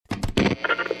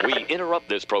We interrupt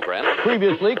this program.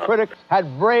 Previously, critics had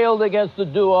railed against the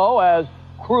duo as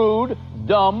crude,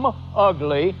 dumb,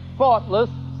 ugly, thoughtless,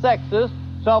 sexist,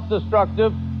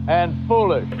 self-destructive, and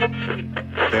foolish.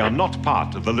 They are not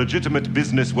part of the legitimate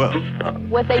business world.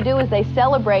 What they do is they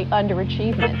celebrate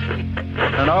underachievement.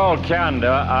 In all candor,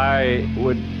 I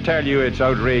would tell you it's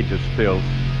outrageous filth.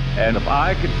 And if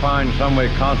I could find some way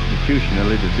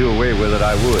constitutionally to do away with it,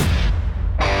 I would.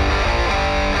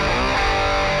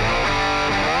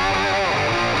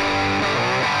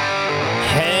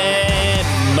 Hey,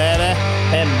 baby.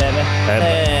 Hey, baby.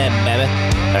 Hey, baby.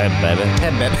 Hey, baby.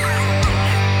 Hey, baby.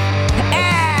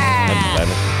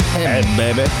 Hey,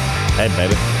 baby. Hey,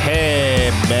 baby.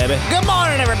 Hey, baby. Good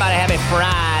morning, everybody. Happy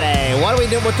Friday. What are we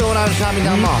doing? What's going on in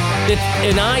Shoppingtown Mall? It's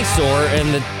an eyesore,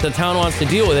 and the town wants to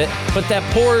deal with it. But that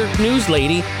poor news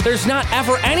lady, there's not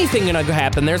ever anything going to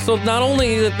happen there. So not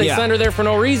only that they send her there for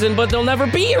no reason, but there'll never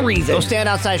be a reason. Go stand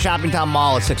outside Shoppingtown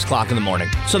Mall at 6 o'clock in the morning.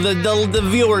 So the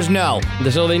viewers know.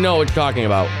 So they know what you're talking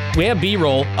about. We have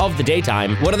B-roll of the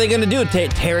daytime. What are they going to do?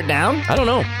 Tear it down? I don't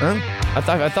know. I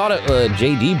thought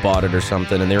JD bought it or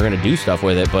something, and they were going to do stuff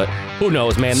with it, but who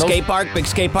knows, man? Skate park, big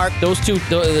skate park. Those two,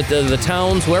 the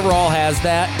towns, whoever all has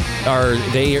that, are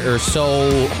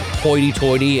so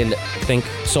hoity-toity and think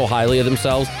so highly of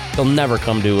themselves, they'll never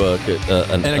come to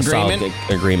an agreement?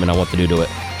 Agreement on what to do to it.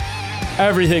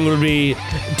 Everything would be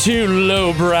too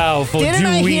lowbrow for Didn't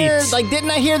I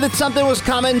hear that something was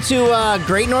coming to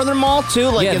Great Northern Mall too?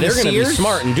 Like yeah, they're going to be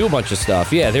smart and do a bunch of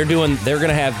stuff. Yeah, they're going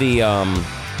to have the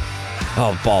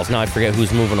oh balls! Now I forget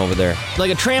who's moving over there.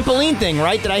 Like a trampoline thing,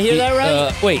 right? Did I hear that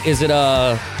right? Wait, is it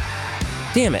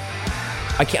damn it!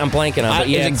 I'm blanking on it.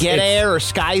 Yeah, is it Get Air or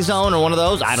Sky Zone or one of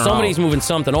those? I don't know. Somebody's moving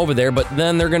something over there, but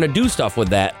then they're going to do stuff with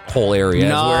that whole area.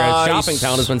 Nice. Whereas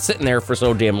Shoppingtown has been sitting there for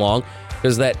so damn long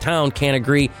because that town can't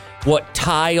agree what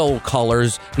tile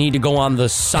colors need to go on the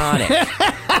Sonic.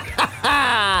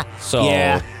 So,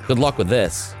 yeah. Good luck with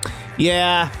this.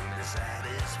 Yeah.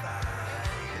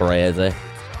 Crazy.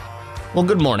 Well,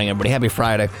 good morning, everybody. Happy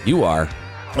Friday. You are.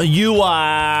 You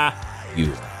are.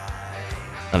 You.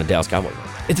 On a Dallas Cowboy.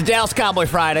 It's a Dallas Cowboy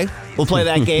Friday. We'll play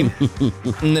that game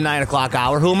in the 9 o'clock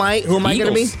hour. Who am I going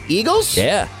to be? Eagles?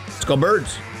 Yeah. Let's go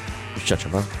Birds. Shut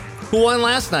your mouth. Who won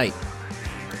last night?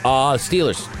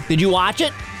 Steelers. Did you watch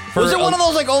it? Was it one of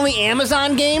those like only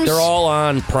Amazon games? They're all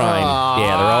on Prime.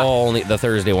 Yeah, they're all only the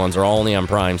Thursday ones are all only on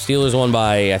Prime. Steelers won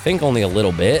by I think only a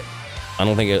little bit. I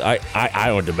don't think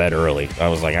I went to bed early. I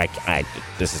was like,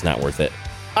 this is not worth it.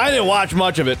 I didn't watch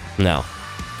much of it. No.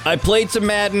 I played some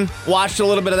Madden, watched a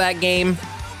little bit of that game,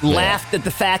 laughed at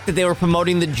the fact that they were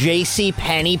promoting the J.C.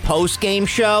 Penney post-game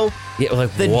show. Yeah,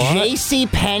 like the what? J.C.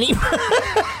 Penney.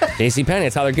 J.C. Penney,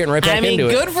 that's how they're getting right back into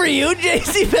it. Good for you,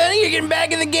 J.C. Penney. You're getting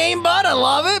back in the game, bud. I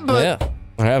love it. But yeah,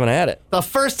 I haven't had it. The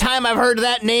first time I've heard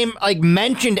that name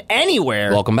mentioned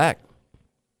anywhere. Welcome back.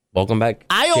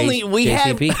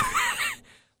 JCP.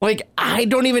 I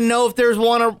don't even know if there's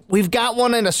one. We've got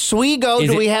one in Oswego.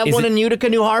 Do we have one in Utica,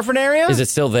 New Hartford area? Is it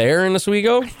still there in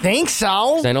Oswego? I think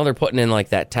so. I know they're putting in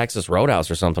that Texas Roadhouse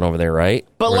or something over there, right?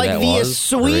 But the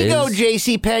Oswego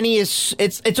JCPenney is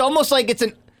it's almost like it's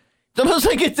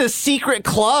a secret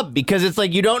club because it's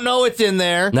like you don't know it's in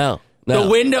there. No. The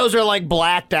windows are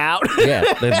blacked out.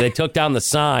 Yeah, they took down the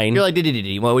sign. You're like,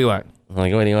 what we want?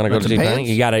 Like, what do you want to go to JCPenney?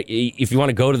 You gotta, if you want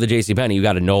to go to the JCPenney, you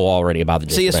got to know already about the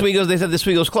JCPenney. See, Oswego's, they said the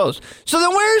Oswego's closed. So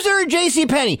then where is there a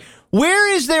JCPenney? Where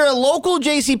is there a local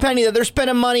JCPenney that they're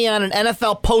spending money on an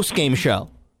NFL postgame show?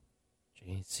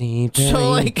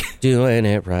 JCPenney, doing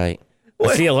it right.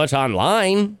 I see a lot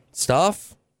online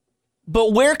stuff.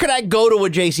 But where could I go to a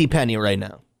JCPenney right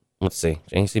now? Let's see.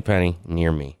 JCPenney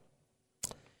near me.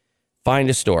 Find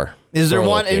a store. Is there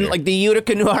one in the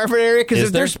Utica, New Hartford area? Because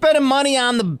if they're spending money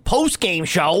on the post-game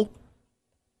show,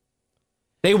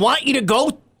 they want you to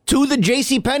go to the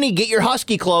JCPenney, get your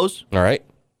Husky clothes. All right.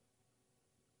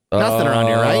 Nothing around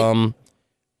here, right?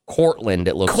 Cortland,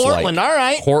 it looks like. Cortland, all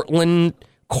right.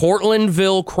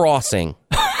 Cortlandville Crossing.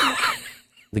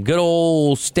 The good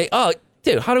old state. Oh,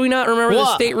 dude, how do we not remember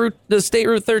the State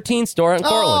Route 13 store in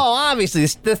Cortland? Oh, obviously.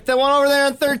 The one over there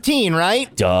on 13,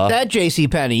 right? Duh. That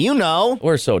JCPenney, you know.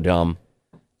 We're so dumb.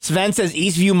 Sven says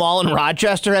Eastview Mall in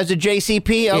Rochester has a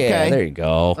JCP. Okay. Yeah, there you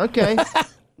go. Okay.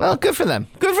 Well, good for them.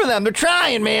 Good for them. They're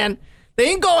trying, man. They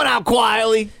ain't going out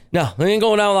quietly. No, they ain't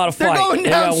going down without a fight. They're going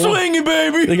down swinging,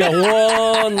 baby. They got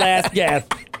one last gas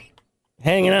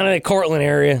hanging out in that Cortland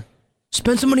area.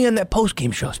 Spend some money on that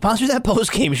post-game show. Sponsor that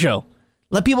post-game show.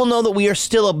 Let people know that we are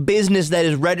still a business that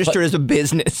is registered as a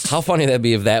business. How funny that'd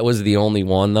be if that was the only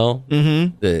one, though.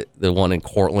 Mm-hmm. The one in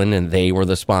Cortland, and they were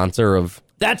the sponsor of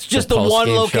That's just the one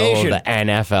location. Show of the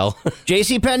NFL.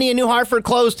 JCPenney in New Hartford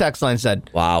closed, text line said.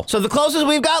 Wow. So the closest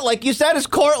we've got, like you said, is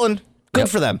Cortland. Good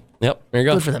for them. Yep, there you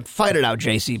go. Good for them. Fight it out,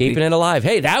 JCP. Keeping it alive.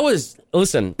 Hey, that was the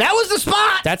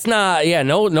spot. That's not,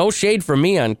 no shade from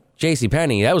me on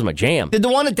JCPenney. That was my jam. Did the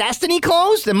one at Destiny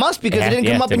close? It must because it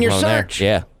didn't come up in your search.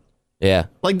 There. Yeah.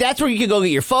 Like, that's where you could go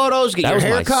get your photos, get your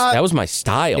haircut. That was my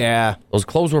style. Yeah. Those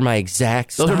clothes were my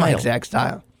exact style. Those are my exact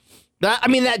style. That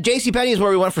JCPenney is where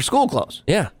we went for school clothes.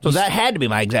 Yeah. So that had to be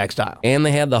my exact style. And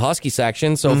they had the husky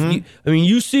section. So, if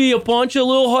you see a bunch of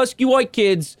little husky white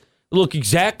kids look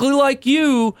exactly like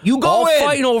you. You go all in.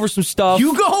 Fighting over some stuff.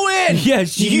 You go in.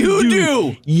 Yes, you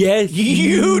do. Yes,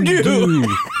 you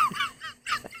do.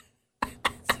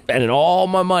 Spending all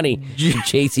my money on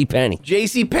JCPenney.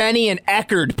 JCPenney and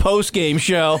Eckerd post-game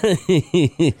show.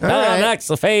 Next,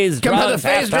 the FaZe Come Drug. to the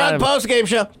FaZe Drug post-game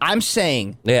show. I'm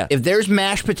saying, if there's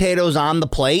mashed potatoes on the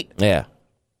plate,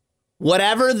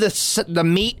 whatever the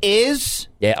meat is,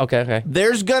 okay.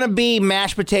 There's going to be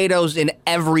mashed potatoes in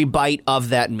every bite of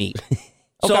that meat.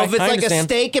 So if it's like a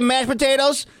steak and mashed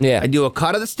potatoes, I do a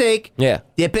cut of the steak, dip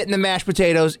it in the mashed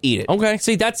potatoes, eat it. Okay,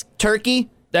 see, that's turkey.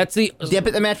 That's the dip it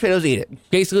in the mashed potatoes, eat it.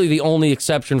 Basically, the only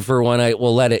exception for when I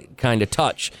will let it kind of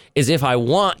touch is if I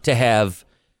want to have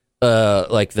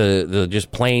like the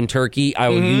just plain turkey, I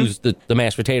would use the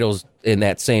mashed potatoes in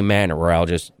that same manner where I'll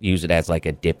just use it as like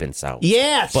a dip and sauce.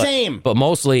 Yeah, same. But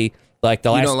mostly, like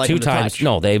the last 2 times, touch.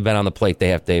 no, they've been on the plate.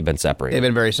 They've been separated. They've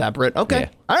been very separate. Okay,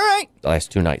 all right. The last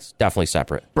 2 nights, definitely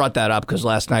separate. Brought that up because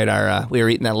last night we were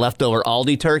eating that leftover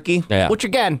Aldi turkey, which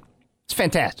again, it's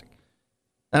fantastic.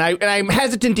 And I'm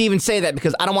hesitant to even say that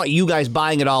because I don't want you guys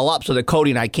buying it all up so that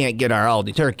Cody and I can't get our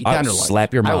Aldi turkey tenderloin. I will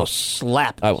slap your mouth.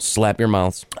 I will slap your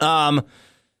mouths. But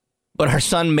our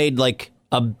son made like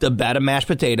a bed of mashed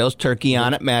potatoes, turkey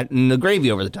on it, and the gravy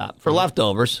over the top for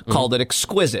leftovers. Called it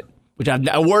exquisite, which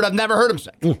a word I've never heard him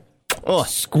say. Oh,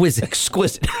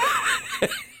 exquisite.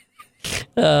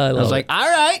 I was like, all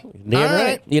right.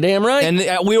 You damn right.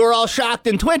 And we were all shocked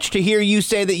in Twitch to hear you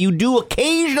say that you do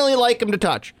occasionally like him to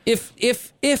touch.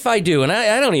 If I do, and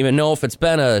I don't even know if it's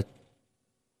been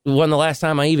when the last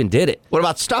time I even did it. What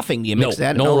about stuffing? Do you mix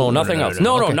that? No, nothing else.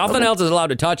 No, nothing else is allowed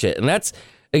to touch it. And that's,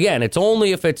 again, it's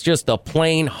only if it's just a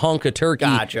plain hunk of turkey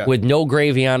with no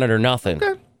gravy on it or nothing.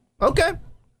 Okay.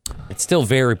 It's still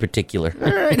very particular.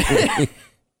 All right.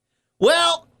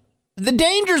 Well, the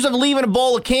dangers of leaving a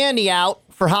bowl of candy out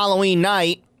for Halloween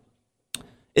night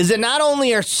is that not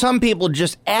only are some people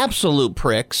just absolute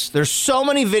pricks, there's so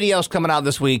many videos coming out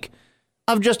this week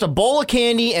of just a bowl of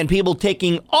candy and people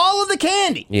taking all of the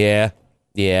candy. Yeah.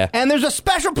 And there's a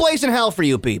special place in hell for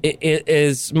you people.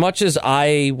 As much as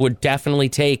I would definitely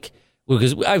take,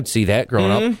 because I would see that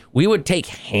growing up, we would take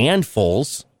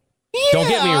handfuls. Yeah, don't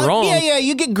get me wrong. Yeah,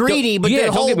 you get greedy, but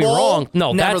don't get me wrong.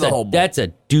 No, that's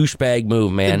a douchebag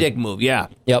move, man. The dick move, yeah.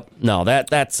 Yep. No,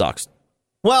 that sucks.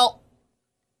 Well,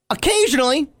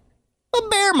 occasionally, a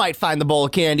bear might find the bowl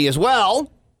of candy as well.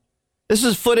 This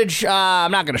is footage,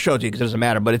 I'm not going to show it to you because it doesn't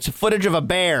matter, but it's footage of a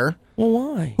bear.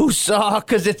 Well, why? Who saw,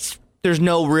 because there's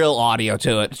no real audio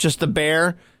to it. It's just the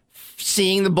bear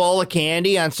seeing the bowl of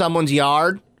candy on someone's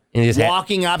yard, and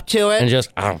walking up to it. And just,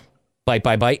 bite,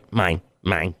 mine.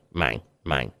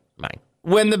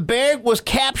 When the bear was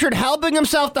captured helping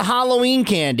himself to Halloween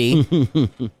candy,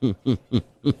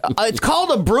 it's called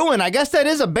a Bruin. I guess that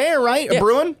is a bear, right? A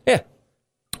Bruin?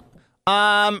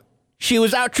 Yeah. She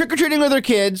was out trick-or-treating with her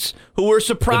kids who were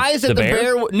surprised that the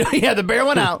bear... the bear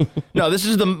went out. No, this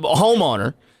is the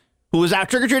homeowner who was out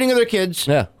trick-or-treating with her kids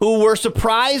who were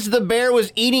surprised the bear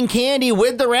was eating candy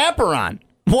with the wrapper on.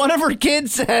 One of her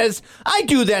kids says, I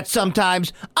do that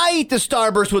sometimes. I eat the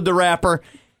Starburst with the wrapper.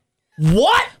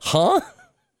 What? Huh?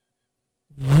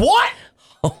 What?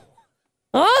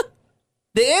 Huh?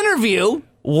 The interview.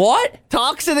 What?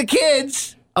 Talks to the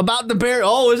kids about the bear.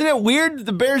 Oh, isn't it weird?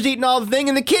 The bear's eating all the thing.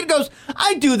 And the kid goes,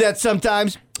 I do that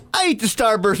sometimes. I eat the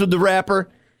Starburst with the wrapper.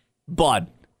 Bud,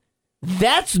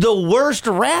 that's the worst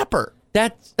wrapper.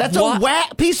 That's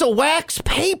a piece of wax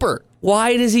paper.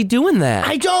 Why is he doing that?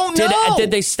 I don't know.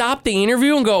 Did they stop the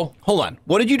interview and go, hold on,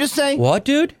 what did you just say? What,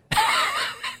 dude?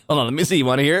 Hold on, let me see. You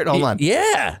want to hear it? Hold on.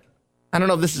 Yeah. I don't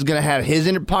know if this is going to have his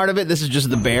part of it. This is just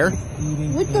the bear.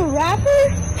 With the wrapper?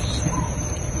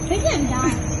 Take him down.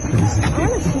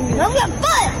 Honestly. Love your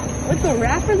butt! With the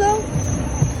wrapper, though?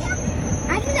 Yeah.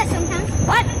 I do that sometimes.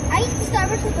 What? I eat the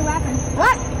Starburst with the wrapper.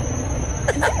 What?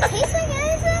 Does it taste like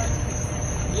anything?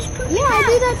 Yeah, I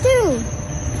do that too.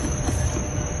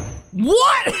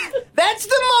 What? That's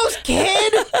the most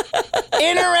kid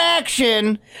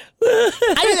interaction. I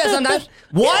do that sometimes.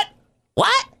 What?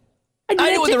 What? I do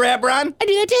it with the wrapper on. I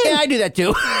do that too. Yeah, I do that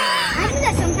too. I do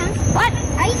that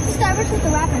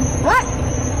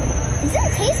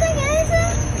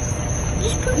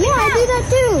do that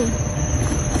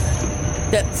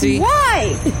too. See?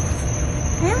 Why?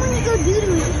 And when you go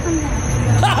doo-doo, it just comes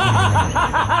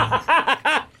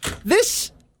out.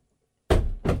 This...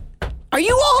 Are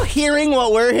you all hearing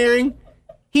what we're hearing?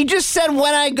 He just said,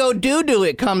 when I go doo-doo,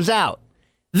 it comes out.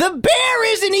 The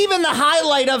bear isn't even the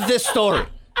highlight of this story.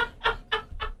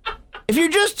 If you're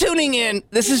just tuning in,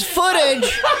 this is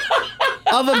footage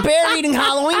of a bear eating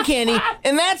Halloween candy,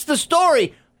 and that's the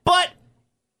story. But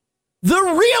the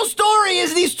real story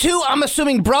is these two, I'm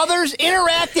assuming, brothers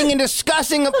interacting and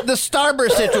discussing the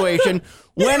Starburst situation.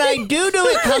 When I do-doo,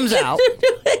 it comes out.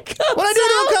 When I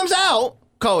do-doo, it comes out.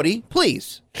 Cody,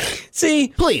 please. See?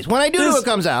 Please, when I do-doo, it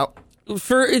comes out.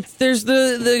 There's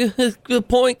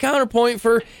the counterpoint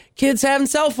for kids having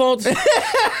cell phones at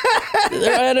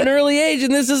an early age,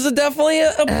 and this is definitely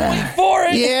a point for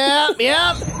it. Yep.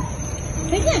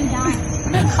 They're gonna die.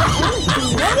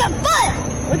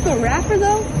 With the wrapper,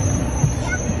 though?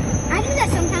 I do that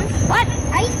sometimes. What?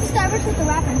 I eat the Starburst with the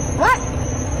wrapper. What?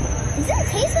 Does it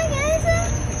taste like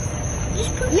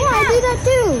anything? Yeah, I do that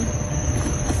too.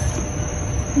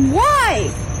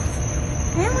 Why?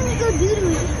 And when you go doo-doo,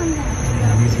 it just comes out.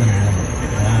 He's gonna have it.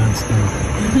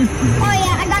 Oh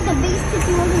yeah, I got the biggest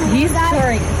cookie one. He's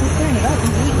pouring it up.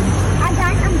 He's eating.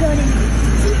 I'm good in it.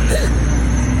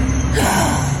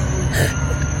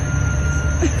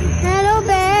 Hello,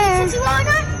 bear. Since you want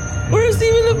it? Where's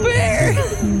even the bear?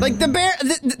 Like, the bear...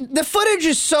 The footage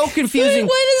is so confusing.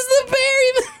 When is the bear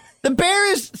even... The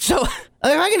bear is so... If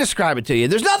I can describe it to you,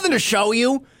 there's nothing to show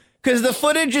you, because the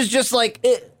footage is just like...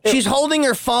 She's holding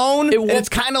her phone, and it's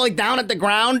kind of like down at the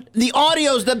ground. The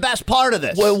audio's the best part of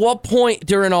this. Well, at what point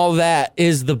during all that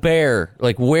is the bear?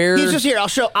 Like, where... He's just here.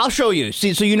 I'll show you.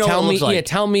 See, so you know what it looks like. Yeah,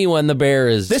 tell me when the bear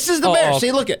is... This is the bear.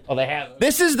 See, look it. Oh, they have it.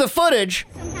 This is the footage.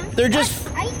 They're just...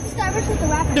 I eat the Starburst with the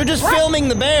wrapper. They're just filming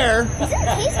the bear. Does it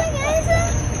taste like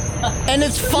anything? And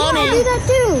it's funny. Yeah, I do that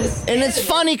too. And it's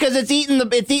funny because it's eating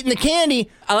the candy,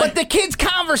 but the kid's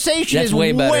conversation is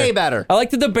way better. I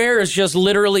like that the bear is just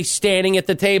literally standing at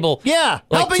the table. Yeah,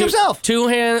 like helping himself.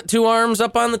 Two arms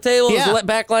up on the table, his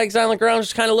back legs on the ground,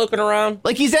 just kind of looking around.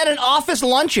 Like he's at an office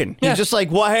luncheon. Yeah. He's just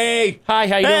like, well, hey. Hi,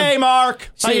 how you doing? Hey,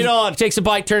 Mark. How you doing? Takes a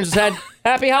bite, turns his head.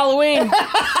 Happy Halloween.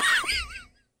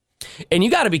 And you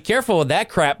got to be careful with that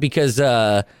crap because...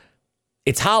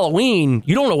 it's Halloween.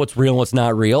 You don't know what's real and what's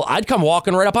not real. I'd come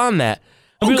walking right up on that.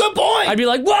 Good point. I'd be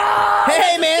like, whoa!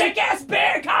 Hey, man. Sick-ass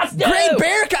bear costume! Great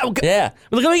bear costume. Yeah.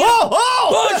 Look at me.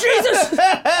 Oh, Jesus!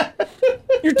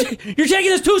 You're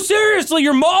taking this too seriously.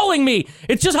 You're mauling me.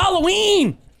 It's just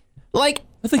Halloween. Like,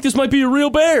 I think this might be a real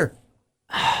bear.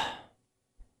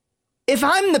 If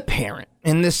I'm the parent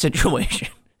in this situation,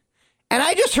 and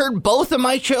I just heard both of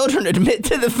my children admit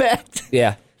to the fact...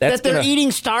 Yeah. That they're eating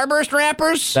Starburst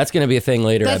wrappers? That's going to be a thing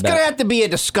later. That's going to have to be a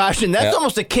discussion. That's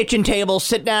almost a kitchen table.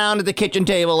 Sit down at the kitchen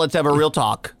table. Let's have a real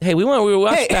talk. Hey, we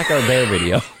watch back our bear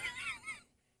video.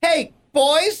 Hey,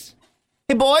 boys.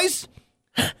 We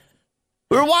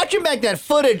were watching back that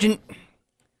footage and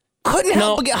couldn't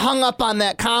help but get hung up on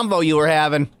that convo you were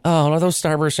having. Oh, are those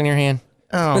Starbursts in your hand?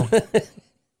 Oh.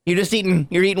 You're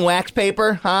eating wax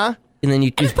paper, huh? And then you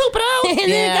just poop it out.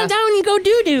 And then it comes out and you go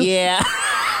doo-doo. Yeah.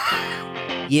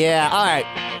 Yeah, all right.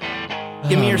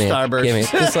 Give me your Starburst. Give me it.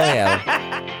 Just so I have it.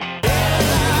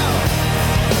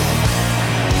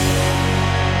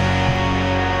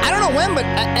 I don't know when, but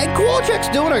Ed Kowalczyk's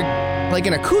doing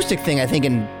an acoustic thing, I think,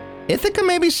 in Ithaca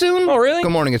maybe soon. Oh, really?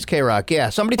 Good morning, it's K-Rock. Yeah,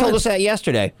 somebody told us that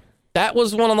yesterday. That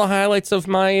was one of the highlights of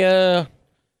my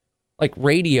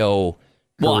radio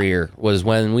career was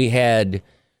when we had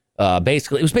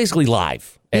it was basically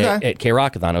live. At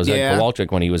K-Rockathon. It was Ed Kowalczyk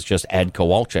when he was just Ed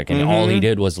Kowalczyk, and all he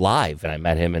did was live, and I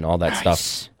met him and all that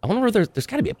stuff. I wonder where there's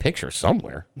got to be a picture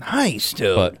somewhere. Nice,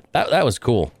 dude. But that was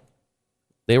cool.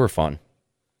 They were fun.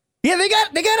 Yeah, they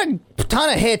got a ton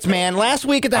of hits, man. Last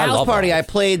week at the house party, I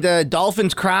played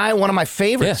Dolphins Cry, one of my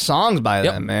favorite songs by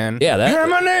them, man. Yeah,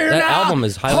 that album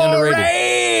is highly underrated.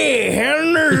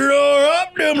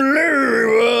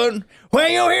 When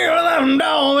you hear them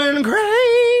dolphins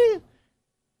cry.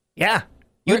 Yeah.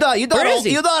 You thought Eddie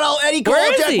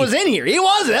Kowalczyk was in here. He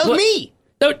wasn't. That was me.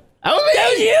 That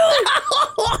was you.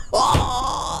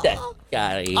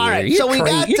 Got it. All right, so you're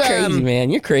crazy,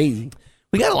 man. You're crazy.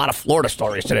 We got a lot of Florida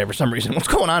stories today for some reason. What's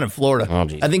going on in Florida? Oh,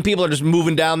 geez. I think people are just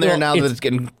moving down there now that it's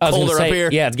getting colder up here.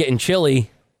 Yeah, it's getting chilly.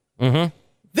 Mm-hmm.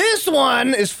 This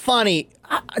one is funny.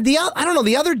 I don't know.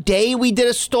 The other day we did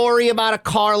a story about a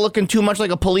car looking too much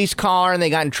like a police car and they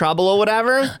got in trouble or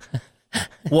whatever.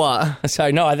 What?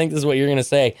 Sorry, no, I think this is what you're going to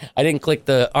say. I didn't click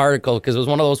the article because it was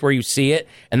one of those where you see it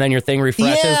and then your thing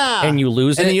refreshes and you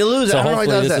lose it. And then you lose it. So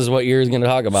hopefully this is what you're going to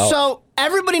talk about. So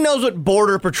everybody knows what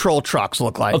Border Patrol trucks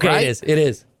look like, okay, right? It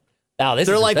is. Wow, that's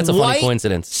a funny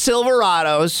coincidence.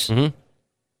 Silverados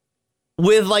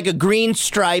with like a green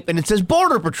stripe, and it says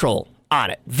Border Patrol on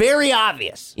it. Very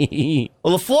obvious.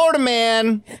 Well, the Florida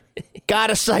man got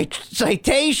a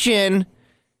citation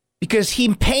because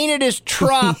he painted his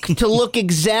truck to look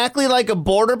exactly like a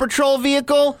Border Patrol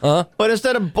vehicle, but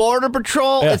instead of Border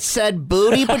Patrol, it said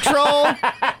Booty Patrol.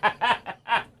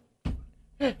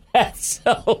 That's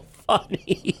so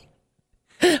funny.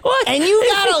 What? And you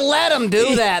gotta let him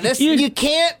do that. You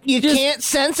can't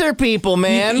censor people,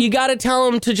 man. You gotta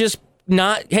tell them to just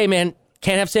not. Hey, man,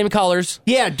 can't have same colors.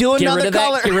 Yeah, do another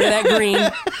color. Get rid of that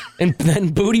green, and then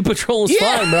Booty Patrol is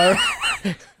fine, bro.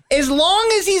 As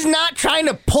long as he's not trying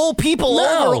to pull people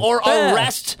over or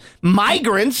arrest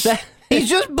migrants, he's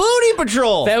just Booty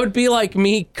Patrol. That would be like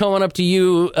me coming up to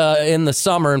you in the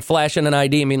summer and flashing an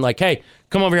ID and being like, hey,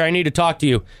 come over here, I need to talk to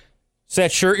you. Is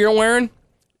that shirt you're wearing?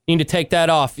 You need to take that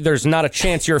off. There's not a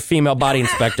chance you're a female body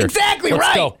inspector. Exactly Let's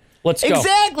right. Go. Let's go.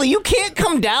 Exactly. You can't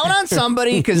come down on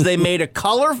somebody because they made a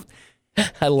color.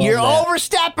 I love You're that.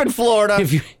 overstepping, Florida.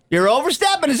 You're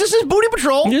overstepping. Is this his Booty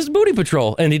Patrol? This is Booty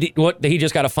Patrol. And he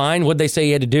just got a fine? What'd they say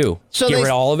he had to do? Get rid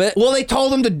of all of it? Well, they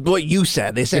told him to what you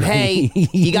said. They said, hey,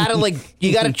 you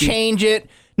gotta change it.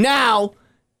 Now,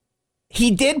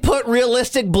 he did put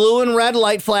realistic blue and red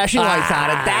flashing lights on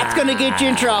it. That's going to get you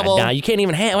in trouble. Nah, you can't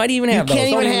even have. Why do you even have those?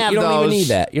 You don't even need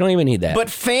that. You don't even need that. But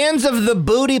fans of the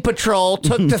Booty Patrol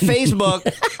took to Facebook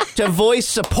to voice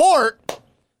support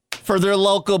for their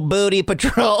local Booty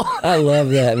Patrol. I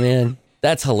love that, man.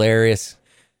 That's hilarious.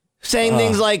 Saying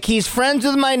things like, he's friends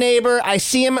with my neighbor. I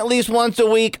see him at least once a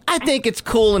week. I think it's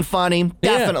cool and funny.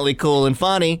 Definitely cool and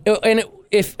funny. And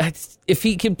if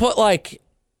he could put like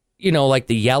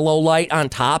the yellow light on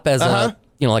top as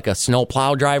like a snow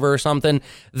plow driver or something,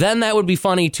 then that would be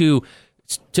funny to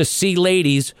see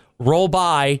ladies roll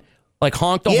by, like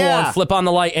honk the horn, flip on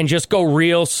the light, and just go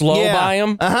real slow by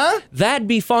him. That'd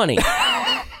be funny.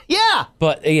 Yeah.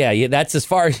 But that's as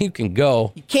far as you can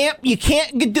go. You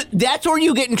can't, that's where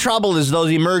you get in trouble, is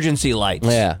those emergency lights.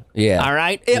 Yeah. All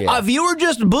right? If you were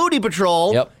just Booty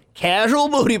Patrol, casual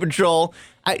Booty Patrol,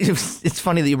 it's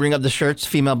funny that you bring up the shirts,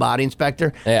 female body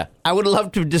inspector. Yeah. I would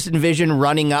love to just envision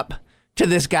running up to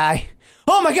this guy.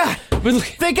 Oh my God.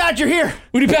 Thank God you're here.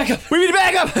 We need to back up. We need to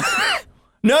back up.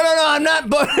 No, I'm not.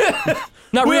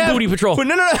 Not real Booty Patrol.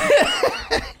 No.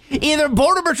 Either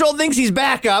Border Patrol thinks he's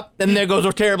back up, and there goes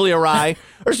terribly awry,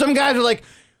 or some guys are like,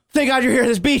 thank God you're here at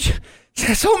this beach.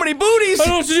 So many booties. I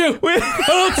don't know what to do. I don't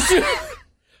know what to do.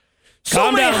 So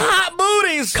many hot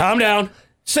booties. Calm down.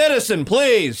 Citizen,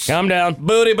 please. Calm down.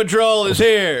 Booty Patrol is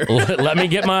here. Let me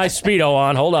get my Speedo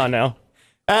on. Hold on now.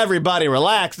 Everybody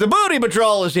relax. The Booty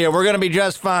Patrol is here. We're going to be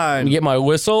just fine. Get my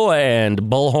whistle and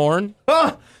bullhorn.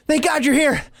 Oh, thank God you're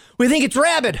here. We think it's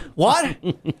rabid. What?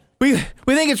 we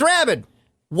think it's rabid.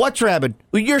 What's rabid?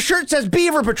 Your shirt says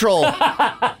Beaver Patrol.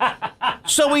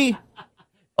 So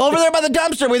over there by the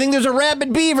dumpster, we think there's a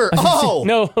rabid beaver. Oh.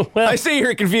 No. Well, I see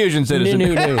your confusion, citizen.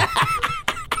 No.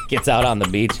 Gets out on the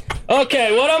beach.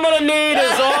 Okay, what I'm going to need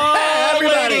is all the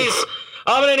ladies.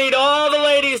 I'm going to need all the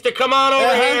ladies to come on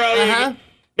over here.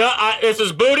 This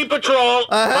is Booty Patrol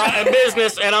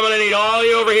business, and I'm going to need all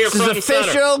you over here. This is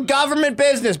official government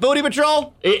business. Booty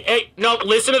Patrol? Hey, no,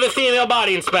 listen to the female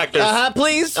body inspectors.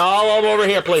 Please. All over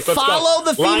here, please. Let's follow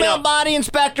the female body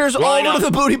inspectors over to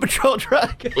the Booty Patrol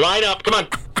truck. Line up. Come on.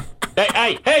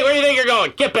 Hey, where do you think you're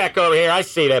going? Get back over here. I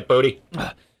see that booty.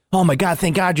 Oh, my God.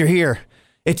 Thank God you're here.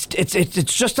 It's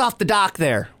just off the dock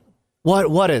there.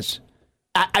 What is?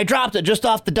 I dropped it just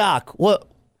off the dock. What?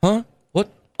 Huh?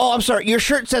 What? Oh, I'm sorry. Your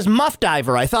shirt says Muff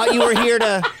Diver. I thought you were here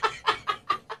to...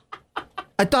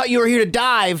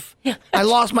 dive. Yeah. I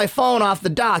lost my phone off the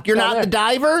dock. You're not the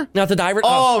diver? Not the diver?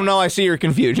 Oh, no, I see your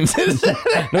confusion.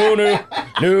 No,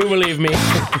 believe me.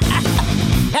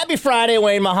 Happy Friday,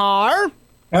 Wayne Mahar.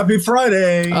 Happy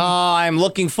Friday. I'm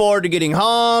looking forward to getting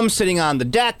home, sitting on the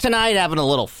deck tonight, having a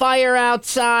little fire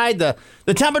outside. The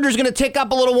temperature's going to tick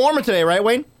up a little warmer today, right,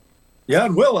 Wayne? Yeah,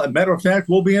 it will. As a matter of fact,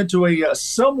 we'll be into a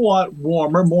somewhat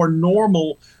warmer, more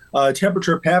normal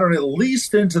temperature pattern, at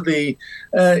least into the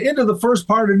first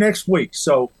part of next week.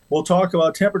 So we'll talk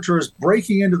about temperatures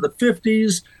breaking into the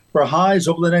 50s for highs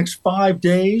over the next 5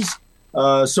 days.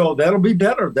 So that'll be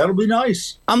better. That'll be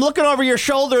nice. I'm looking over your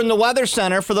shoulder in the Weather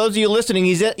Center. For those of you listening,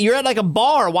 you're at like a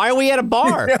bar. Why are we at a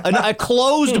bar? a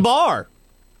closed bar.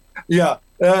 Yeah.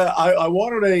 I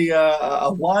wanted a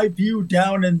live view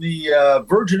down in the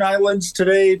Virgin Islands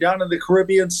today, down in the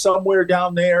Caribbean, somewhere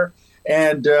down there.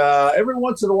 And every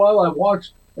once in a while I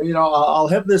watch, I'll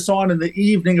have this on in the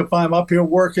evening if I'm up here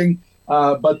working.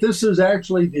 but this is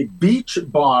actually the beach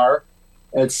bar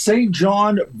at St.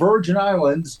 John, Virgin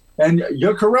Islands. And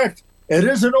you're correct. It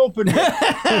isn't open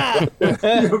yet.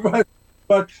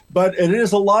 but it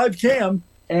is a live cam.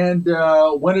 And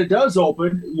when it does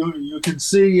open, you can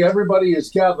see everybody is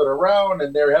gathered around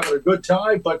and they're having a good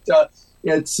time. But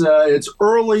it's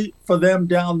early for them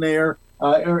down there.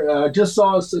 I just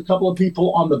saw a couple of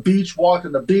people on the beach,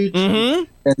 walking the beach.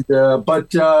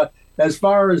 But as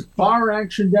far as bar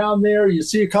action down there, you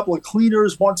see a couple of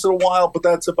cleaners once in a while, but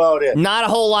that's about it. Not a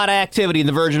whole lot of activity in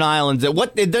the Virgin Islands.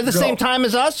 They're the same time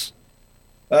as us?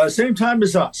 Same time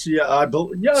as us. Yeah, I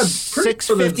believe. Yeah,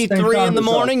 6:53 in the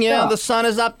morning. Yeah, the sun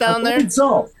is up down there.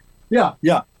 So, yeah.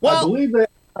 Well, I believe they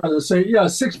say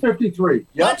 6:53.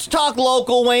 Yep. Let's talk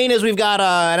local, Wayne, as we've got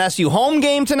an SU home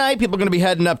game tonight. People are going to be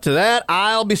heading up to that.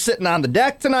 I'll be sitting on the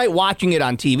deck tonight, watching it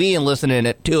on TV and listening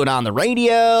to it on the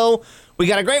radio. We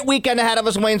got a great weekend ahead of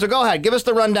us, Wayne. So go ahead, give us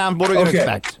the rundown. What are we going to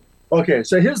expect? Okay,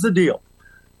 so here's the deal.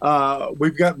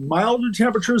 We've got milder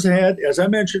temperatures ahead, as I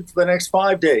mentioned, for the next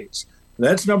 5 days.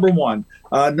 That's number one.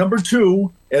 Number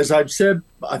two, as I've said,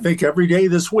 I think every day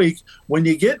this week, when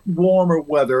you get warmer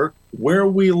weather where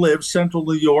we live, central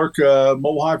New York,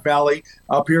 Mohawk Valley,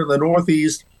 up here in the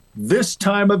Northeast, this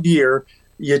time of year,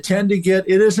 you tend to get,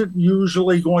 it isn't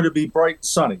usually going to be bright and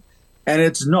sunny. And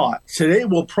it's not. Today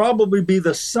will probably be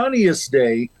the sunniest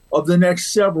day of the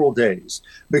next several days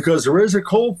because there is a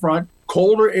cold front,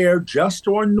 colder air just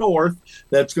to our north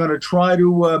that's going to try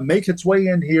to make its way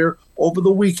in here over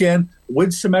the weekend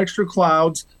with some extra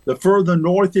clouds. The further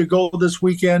north you go this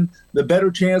weekend, the better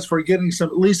chance for getting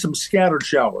at least some scattered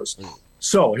showers.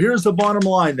 So here's the bottom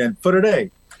line then for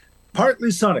today. Partly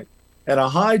sunny and a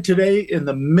high today in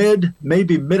the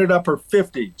maybe mid and upper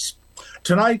 50s.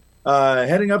 Tonight,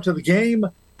 heading up to the game,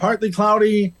 partly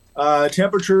cloudy,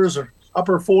 temperatures are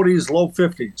upper 40s, low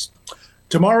 50s.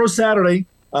 Tomorrow, Saturday,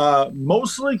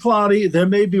 mostly cloudy. There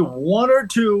may be one or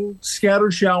two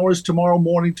scattered showers tomorrow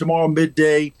morning, tomorrow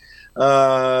midday.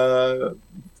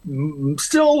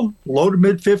 Still low to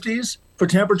mid 50s for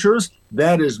temperatures.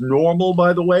 That is normal,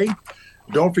 by the way.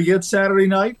 Don't forget Saturday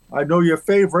night. I know your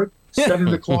favorite, setting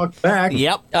the clock back.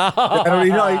 Yep.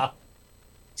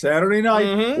 Saturday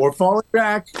night, we're falling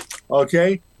back.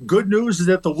 Okay. Good news is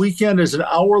that the weekend is an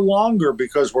hour longer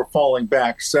because we're falling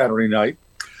back Saturday night.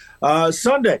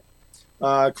 Sunday,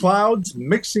 clouds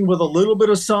mixing with a little bit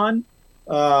of sun,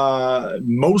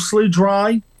 mostly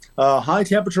dry. High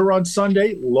temperature on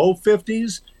Sunday, low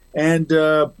 50s, and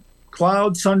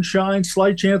cloud, sunshine,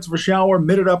 slight chance of a shower,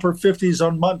 mid and upper 50s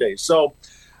on Monday. So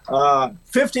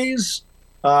 50s,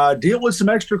 deal with some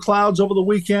extra clouds over the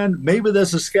weekend. Maybe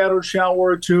there's a scattered shower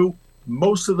or two.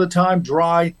 Most of the time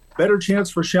dry. Better chance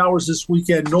for showers this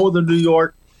weekend, northern New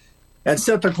York, and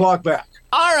set the clock back.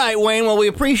 All right, Wayne. Well, we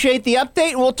appreciate the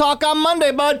update. We'll talk on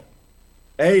Monday, bud.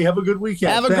 Hey, have a good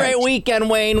weekend. Have a great weekend,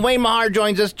 Wayne. Wayne Mahar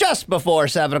joins us just before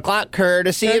 7 o'clock,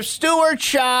 courtesy of Stewart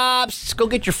Shops. Go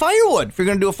get your firewood if you're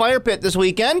going to do a fire pit this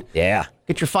weekend. Yeah.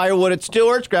 Get your firewood at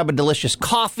Stewart's. Grab a delicious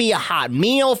coffee, a hot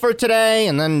meal for today.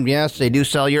 And then, yes, they do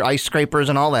sell your ice scrapers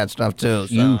and all that stuff, too.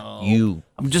 So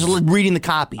I'm just reading the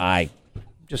copy.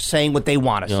 Just saying what they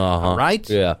want us. All right?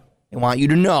 Yeah. They want you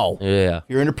to know. Yeah. If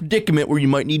you're in a predicament where you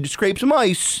might need to scrape some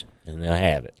ice. And I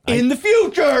have it. In the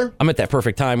future. I'm at that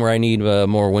perfect time where I need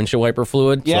more windshield wiper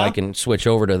fluid so I can switch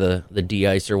over to the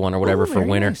de-icer one or whatever for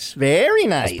winter. Nice. Very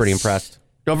nice. I was pretty impressed.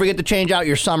 Don't forget to change out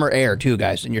your summer air, too,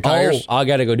 guys, in your tires. Oh, I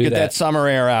got to go do that. Get that summer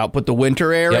air out. Put the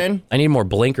winter air in. I need more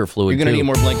blinker fluid, You're going to need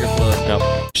more blinker fluid.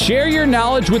 Yep. Share your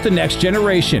knowledge with the next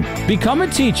generation. Become a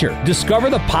teacher.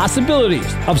 Discover the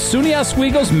possibilities of SUNY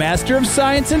Oswego's Master of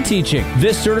Science in Teaching.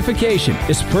 This certification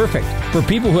is perfect for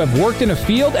people who have worked in a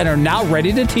field and are now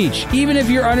ready to teach, even if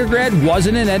your undergrad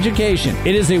wasn't in education.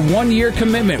 It is a one-year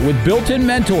commitment with built-in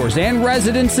mentors and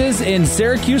residences in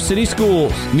Syracuse City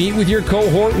Schools. Meet with your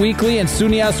cohort weekly in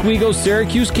SUNY Oswego's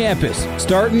Syracuse campus.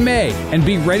 Start in May and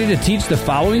be ready to teach the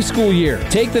following school year.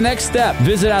 Take the next step.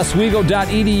 Visit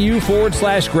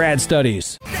oswego.edu/grad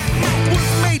studies.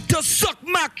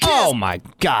 Oh, my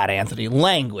God, Anthony.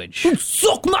 Language.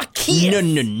 Suck my kiss.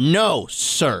 No,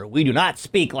 sir. We do not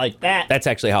speak like that. That's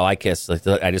actually how I kiss. Like,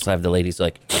 I just have the ladies,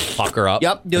 like, fuck her up.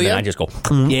 Yep, do you? And then I just go.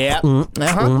 Yeah.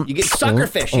 Uh-huh. You get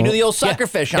suckerfish. You do the old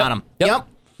suckerfish on them. Yep.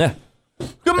 Yeah.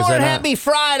 Good morning. Happy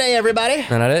Friday, everybody. Is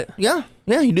that it? Yeah,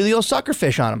 you do the old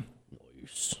suckerfish on them.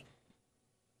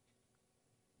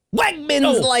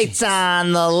 Wegmans lights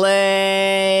on the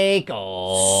lake.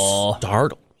 Oh.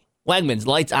 Startle. Wegmans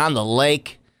lights on the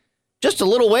lake. Just a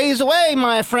little ways away,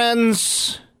 my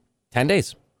friends. 10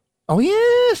 days. Oh,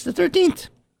 yes, the 13th.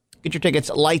 Get your tickets,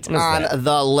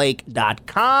 lightsonthelake.com. Is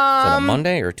that a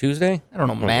Monday or Tuesday? I don't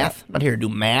know math. I'm not here to do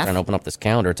math. I'm trying to open up this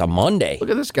calendar. It's a Monday. Look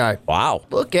at this guy. Wow.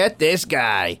 Look at this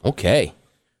guy. Okay.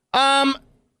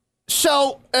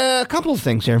 So, a couple of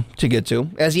things here to get to.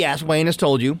 As yes, Wayne has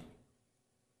told you,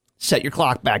 set your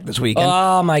clock back this weekend.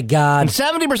 Oh, my God. And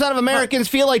 70% of Americans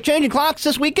feel like changing clocks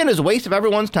this weekend is a waste of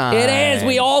everyone's time. It is.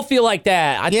 We all feel like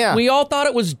that. Yeah. We all thought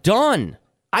it was done.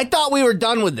 I thought we were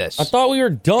done with this. I thought we were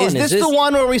done. Is this the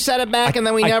one where we set it back and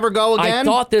then we never go again? I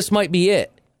thought this might be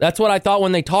it. That's what I thought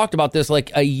when they talked about this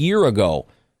like a year ago.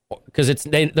 Because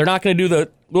they're not going to do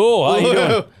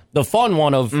the fun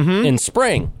one of in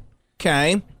spring.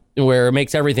 Okay. Where it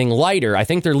makes everything lighter. I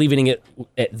think they're leaving it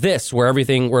at this, where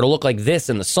it'll look like this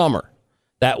in the summer.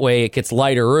 That way it gets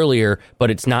lighter earlier,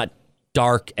 but it's not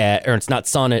dark or it's not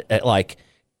sun at like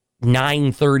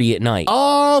 9:30 at night.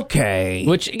 Okay.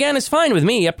 Which, again, is fine with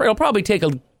me. It'll probably take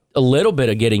a little bit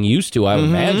of getting used to, I would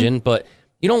imagine, but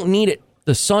you don't need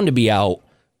the sun to be out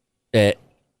at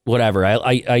whatever.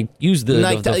 I use the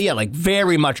like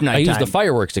very much nighttime. I use the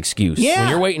fireworks excuse. Yeah. When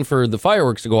you're waiting for the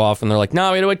fireworks to go off and they're like,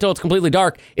 no, we gotta wait till it's completely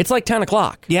dark. It's like 10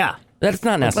 o'clock. Yeah. That's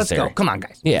not necessary. Let's go. Come on,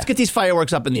 guys. Yeah. Let's get these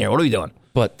fireworks up in the air. What are we doing?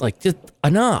 But, just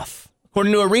enough.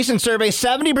 According to a recent survey,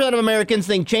 70% of Americans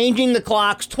think changing the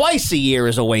clocks twice a year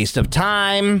is a waste of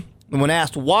time. And when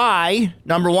asked why,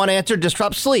 number one answer,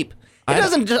 disrupts sleep. I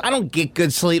don't get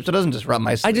good sleep, so it doesn't disrupt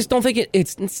my sleep. I just don't think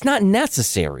it's not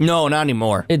necessary. No, not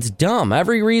anymore. It's dumb.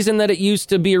 Every reason that it used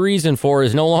to be a reason for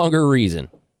is no longer a reason.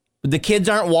 The kids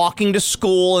aren't walking to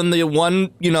school in the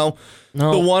one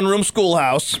room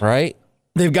schoolhouse. Right.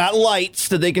 They've got lights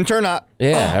that they can turn up.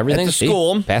 Yeah, everything. At the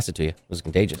school. Pass it to you. It was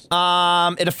contagious.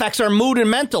 It affects our mood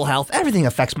and mental health. Everything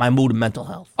affects my mood and mental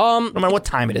health. No matter what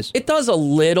time it is. It does a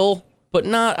little, but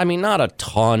not a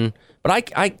ton.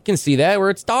 But I can see that where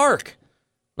it's dark.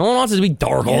 No one wants it to be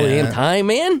dark all the damn time,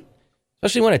 man.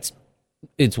 Especially when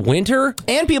it's winter.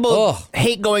 And people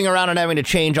hate going around and having to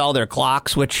change all their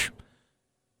clocks, which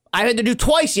I had to do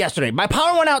twice yesterday. My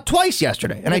power went out twice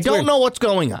yesterday, and I don't know what's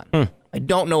going on. I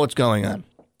don't know what's going on.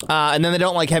 And then they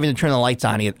don't like having to turn the lights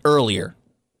on earlier.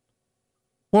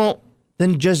 Well,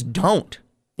 then just don't.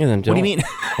 Yeah, then don't. What do you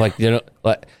mean?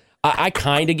 I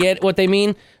kind of get what they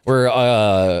mean.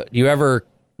 Where you ever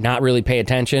not really pay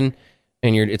attention,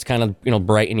 and it's kind of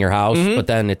bright in your house, but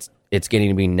then it's getting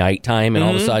to be nighttime, and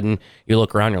all of a sudden you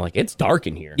look around, you're like, it's dark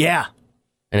in here. Yeah,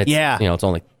 and it's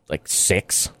only like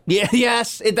 6. Yeah,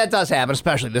 yes, that does happen,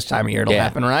 especially this time of year. It'll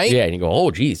happen, right? Yeah, and you go, oh,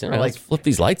 geez, let's flip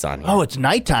these lights on here. Oh, it's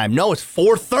nighttime. No, it's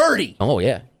 4:30. Oh,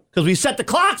 yeah. Because we set the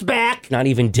clocks back. Not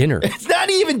even dinner. It's not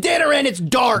even dinner, and it's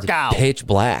dark out. Pitch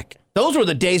black. Those were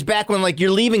the days back when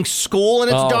you're leaving school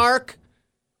and it's dark.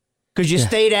 Because you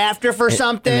stayed after for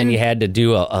something. And then you had to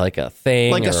do a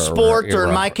thing. Like a sport, or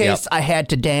in my case, I had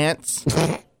to dance.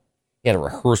 You had a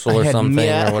rehearsal or something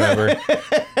or whatever.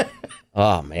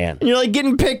 Oh, man. And you're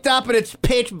getting picked up and it's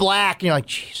pitch black. And you're like,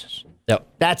 Jesus. Yep.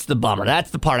 That's the bummer.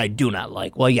 That's the part I do not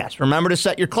like. Well, yes, remember to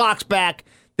set your clocks back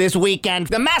this weekend.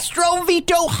 The Mastro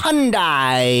Vito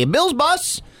Hyundai Bills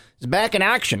Bus is back in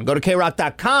action. Go to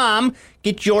KROC.com.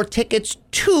 Get your tickets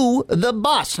to the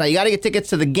bus. Now, you got to get tickets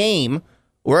to the game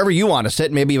wherever you want to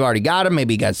sit. Maybe you've already got them.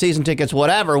 Maybe you got season tickets,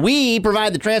 whatever. We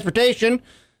provide the transportation.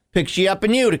 Picks you up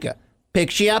in Utica.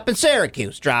 Picks you up in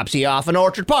Syracuse. Drops you off in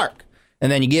Orchard Park.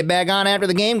 And then you get back on after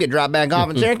the game, get dropped back off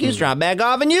in Syracuse, drop back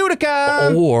off in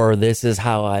Utica. Or this is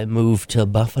how I moved to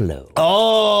Buffalo.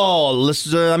 Oh, this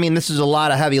is a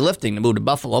lot of heavy lifting to move to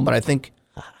Buffalo, but I think...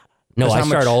 No, I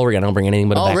start all over again. I don't bring anything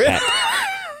but a backpack. Really?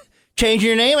 Changing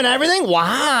your name and everything?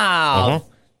 Wow.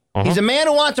 He's a man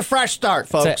who wants a fresh start,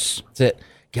 folks. That's it.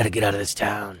 Gotta get out of this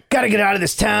town. Gotta get out of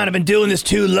this town. I've been doing this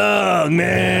too long,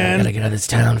 man. Gotta get out of this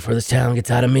town before this town gets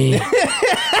out of me.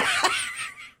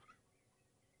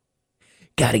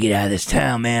 Gotta get out of this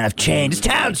town, man. I've changed. This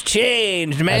town's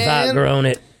changed, man. I've outgrown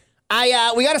it.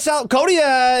 We gotta sell. Cody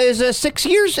is a 6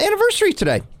 years anniversary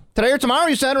today. Today or tomorrow,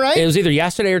 you said, right? It was either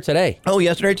yesterday or today. Oh,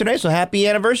 yesterday or today. So happy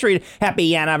anniversary.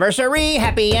 Happy anniversary.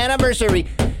 Happy anniversary.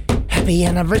 Happy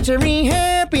anniversary.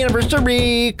 Happy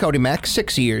anniversary. Cody Mack,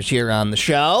 6 years here on the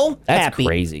show. That's happy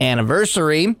crazy.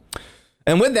 Anniversary.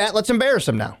 And with that, let's embarrass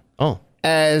him now. Oh.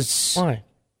 Why?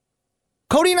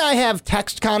 Cody and I have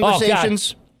text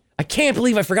conversations. Oh, God. I can't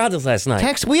believe I forgot this last night.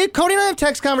 Cody and I have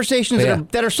text conversations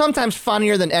that are sometimes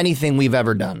funnier than anything we've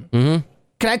ever done. Mm-hmm.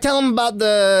 Can I tell him about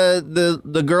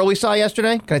the girl we saw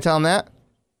yesterday? Can I tell him that?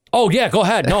 Oh, yeah, go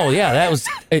ahead. No, yeah, that was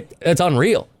it's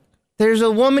unreal. There's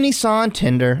a woman he saw on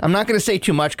Tinder. I'm not going to say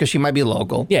too much because she might be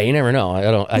local. Yeah, you never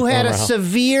know. Who had a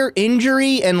severe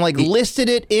injury and listed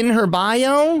it in her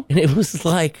bio. And it was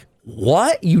like,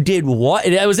 what? You did what?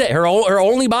 And that was it. Her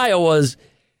only bio was,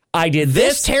 I did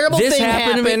this terrible thing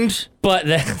happened. To me,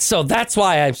 but so that's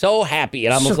why I'm so happy.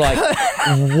 And I'm just like,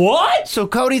 what? So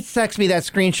Cody texts me that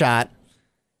screenshot.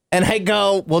 And I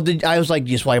go, well, I was like,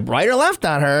 do you swipe right or left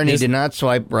on her? And he did not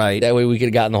swipe right. That way we could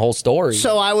have gotten the whole story.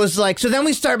 So I was like, so then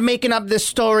we start making up this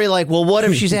story like, well, what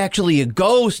if she's actually a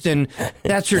ghost and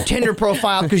that's her Tinder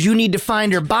profile because you need to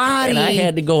find her body? And I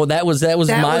had to go, that was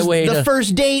my way the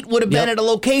first date would have been at a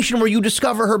location where you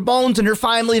discover her bones and her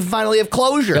finally have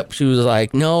closure. Yep. She was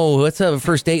like, no, let's have a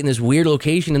first date in this weird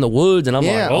location in the woods. And I'm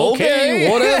like, okay,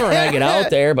 whatever. And I get out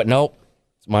there, but nope.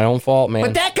 It's my own fault, man.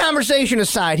 But that conversation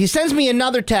aside, he sends me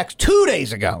another text 2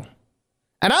 days ago.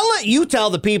 And I'll let you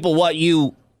tell the people what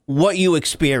you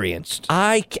experienced.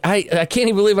 I can't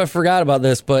even believe I forgot about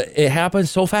this, but it happened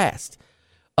so fast.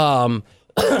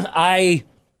 I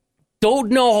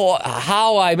don't know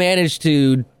how I managed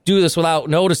to do this without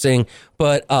noticing,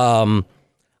 but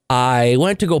I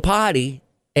went to go potty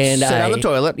and sit on the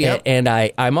toilet, and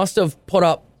I must have put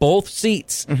up both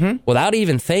seats without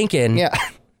even thinking. Yeah.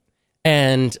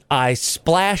 And I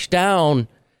splashed down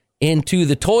into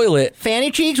the toilet.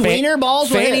 Fanny cheeks, wiener, balls?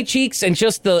 Fanny cheeks, and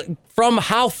just from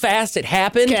how fast it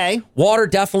happened, water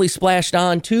definitely splashed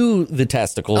on to the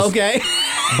testicles. Okay.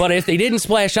 But if they didn't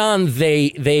splash on,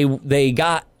 they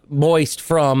got moist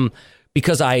from,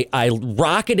 because I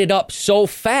rocketed up so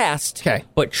fast,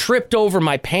 but tripped over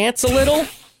my pants a little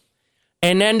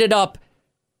and ended up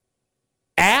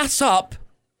ass up,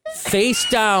 face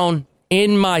down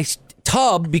in my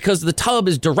tub, because the tub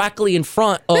is directly in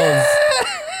front of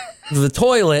the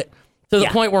toilet, to the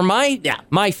point where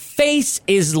my face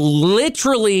is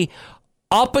literally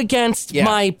up against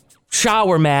my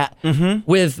shower mat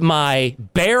with my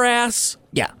bare ass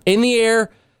in the air,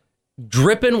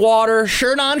 dripping water.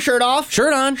 Shirt on, shirt off.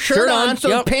 Shirt on.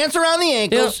 So pants around the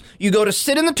ankles. You go to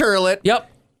sit in the toilet. Yep.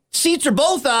 Seats are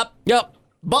both up. Yep.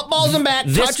 Butt balls and back,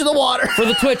 touch of the water. For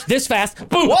the twitch, this fast.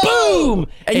 Boom, Whoa! boom.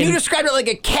 And you described it like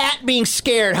a cat being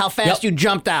scared, how fast you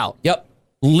jumped out. Yep.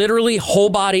 Literally whole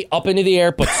body up into the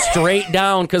air, but straight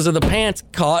down because of the pants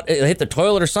caught. It hit the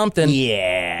toilet or something.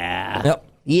 Yeah. Yep.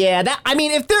 Yeah,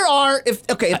 if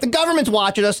the government's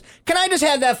watching us, can I just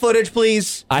have that footage,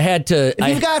 please? I had to. If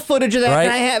you've got footage of that,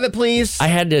 can I have it, please? I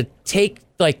had to take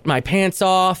my pants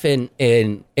off and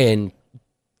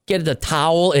get the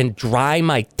towel and dry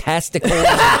my testicles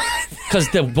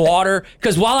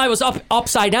because while I was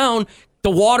upside down,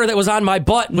 the water that was on my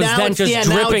butt was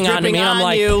dripping onto me, and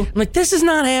I'm like, this is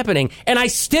not happening. And I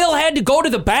still had to go to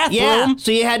the bathroom. Yeah,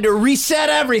 so you had to reset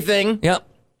everything. Yep.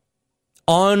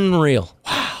 Unreal.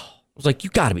 Wow. I was like, you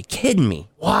got to be kidding me.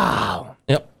 Wow.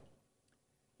 Yep.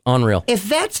 Unreal. If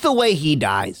that's the way he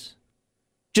dies,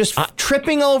 just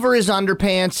tripping over his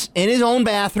underpants in his own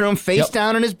bathroom, face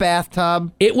down in his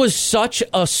bathtub. It was such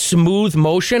a smooth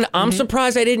motion. I'm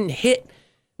surprised I didn't hit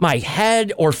my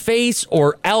head or face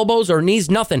or elbows or knees,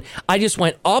 nothing. I just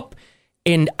went up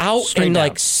and out straight and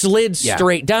down. Slid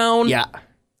straight down. Yeah.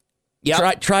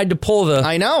 Yeah. Tried to pull the...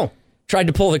 I know. Tried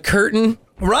to pull the curtain.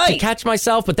 Right. To catch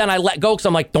myself, but then I let go because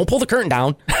I'm like, don't pull the curtain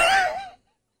down.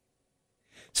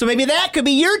 So maybe that could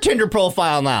be your Tinder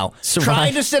profile now.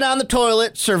 Tried to sit on the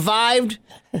toilet, survived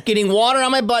getting water on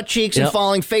my butt cheeks and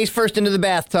falling face first into the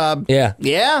bathtub. Yeah.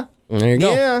 Yeah. There you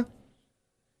go. Yeah.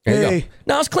 There you go.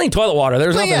 No, it's clean toilet water.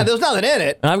 There's nothing. Yeah, there's nothing in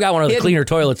it. I've got one of the cleaner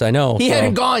toilets I know. He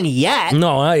hadn't gone yet.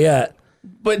 No, not yet.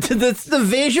 But the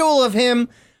visual of him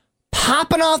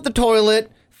popping off the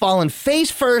toilet, falling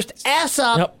face first, ass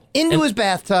up, into his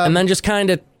bathtub. And then just kind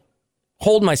of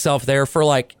hold myself there for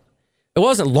it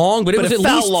wasn't long, but it was at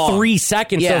least long. 3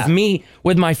 seconds of me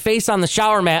with my face on the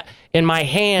shower mat and my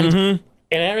hand and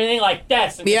everything like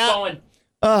that. So just going,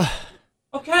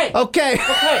 okay,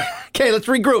 let's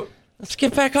regroup. Let's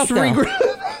get back up now.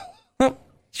 Regroup.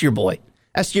 It's your boy.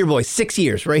 That's your boy. 6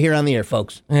 years right here on the air,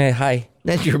 folks. Hey, hi.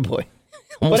 That's your boy.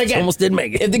 Almost did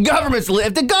make it. If the government is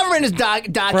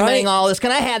documenting all this,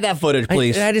 can I have that footage,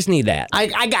 please? I just need that.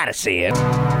 I gotta see it.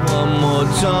 One more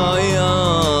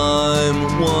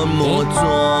time. One more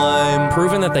time.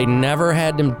 Proving that they never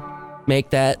had to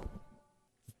make that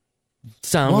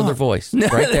sound with their voice.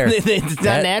 Right there. It's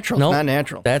not natural. Nope. It's not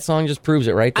natural. That song just proves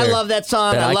it right there. I love that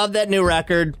song. I love that new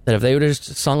record. That if they would have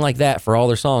just sung like that for all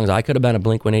their songs, I could have been a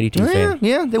Blink-182 fan.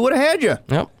 Yeah, they would have had you.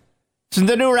 Yep. So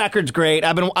the new record's great.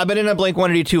 I've been in a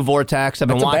Blink-182 vortex. I've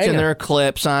been watching their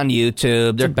clips on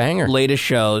YouTube. They're banger. Latest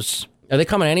shows. Are they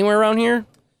coming anywhere around here?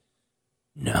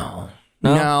 No.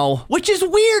 Which is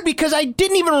weird because I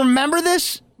didn't even remember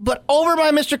this, but over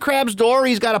by Mr. Krabs' door,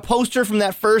 he's got a poster from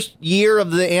that first year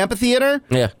of the amphitheater.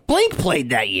 Yeah. Blink played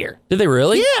that year. Did they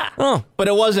really? Yeah. Oh. But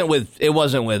it wasn't with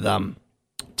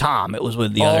Tom. It was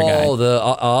with the other guy.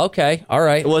 Oh, okay. All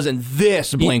right. It wasn't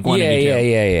this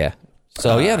Blink-182. Yeah.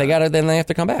 So, then they have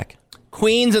to come back.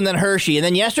 Queens and then Hershey. And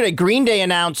then yesterday, Green Day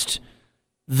announced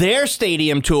their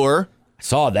stadium tour. I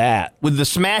saw that. With the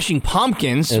Smashing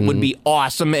Pumpkins would be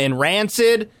awesome. And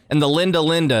Rancid and the Linda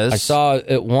Lindas. I saw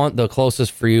the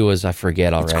closest for you was, I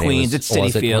forget already. It's Queens. It's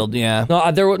Citi Field, yeah.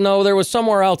 No, there was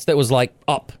somewhere else that was like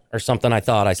up or something. I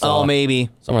thought I saw. Oh, maybe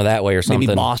somewhere that way or something.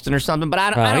 Maybe Boston or something. But I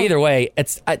don't. Either way,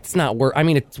 it's not worth. I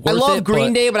mean, it's worth it. I love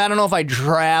Green Day, but I don't know if I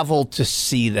travel to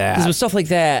see that. Because with stuff like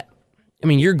that, I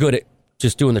mean, you're good at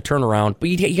just doing the turnaround, but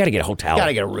you got to get a hotel. Got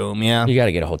to get a room, yeah. You got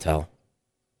to get a hotel.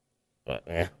 But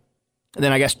yeah. And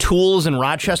then I guess Tools in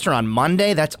Rochester on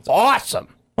Monday. That's awesome.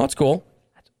 Oh, that's cool.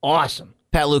 That's awesome.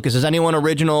 Pat Lucas, is anyone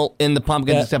original in the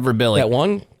Pumpkins except for Billy? That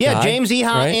one? Yeah, guy, James Iha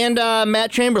right? and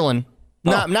Matt Chamberlain.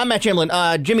 Not Matt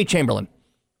Chamberlain, Jimmy Chamberlain.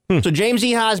 So James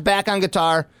Iha is back on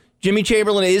guitar. Jimmy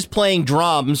Chamberlain is playing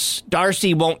drums.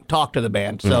 Darcy won't talk to the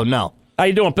band, so no. How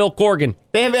you doing, Bill Corgan?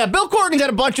 They have Bill Corgan's had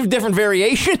a bunch of different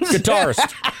variations. Guitarist.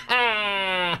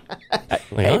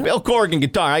 Hey, Bill Corgan,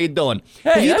 guitar. How you doing?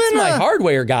 Hey, that's my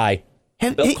hardware guy.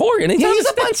 Bill Corgan. He's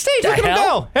up on stage. Look at him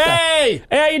go. Hey,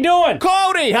 how you doing?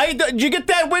 Cody, how you doing? Did you get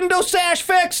that window sash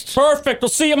fixed? Perfect. We'll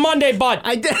see you Monday, bud.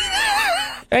 I did.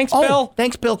 Thanks, Bill.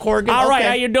 Thanks, Bill Corgan. All right,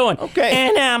 how you doing? Okay.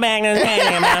 And now back in the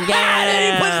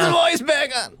He puts the voice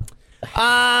back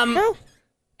on.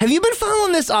 Have you been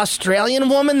following this Australian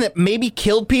woman that maybe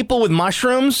killed people with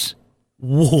mushrooms?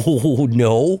 Whoa,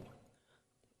 no.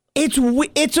 It's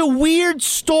a weird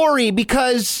story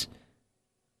because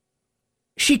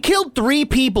she killed 3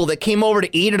 people that came over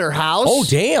to eat at her house. Oh,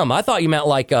 damn. I thought you meant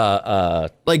like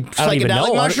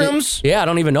psychedelic mushrooms? I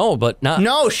don't even know, but not.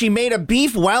 No, she made a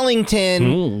beef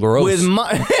Wellington gross. with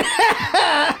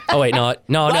Oh, wait, no. I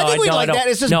think we like that.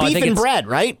 It's just beef and bread,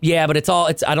 right? Yeah, but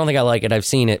I don't think I like it. I've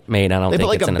seen it made. I don't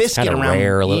think it's a biscuit around.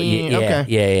 Rare. Okay.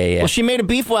 Yeah. Well, she made a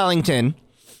beef Wellington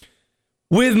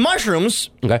with mushrooms.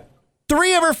 Okay.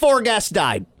 3 of her 4 guests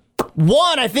died.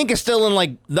 1, I think, is still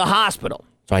in the hospital.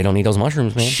 So I don't need those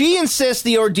mushrooms, man. She insists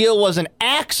the ordeal was an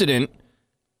accident,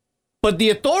 but the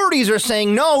authorities are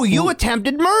saying, no, you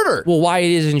attempted murder. Well, why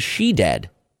isn't she dead?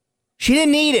 She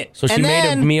didn't eat it. So she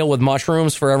made a meal with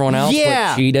mushrooms for everyone else? Yeah.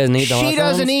 But she doesn't eat the mushrooms? She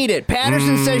doesn't eat it.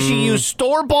 Patterson says she used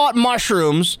store-bought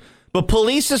mushrooms, but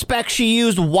police suspect she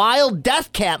used wild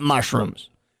death cap mushrooms.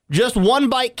 Just 1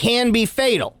 bite can be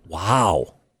fatal.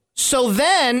 Wow. So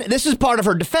then, this is part of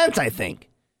her defense, I think.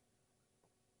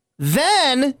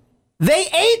 Then they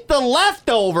ate the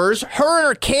leftovers, her and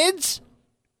her kids,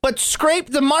 but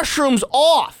scraped the mushrooms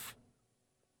off.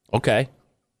 Okay.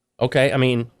 I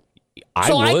mean,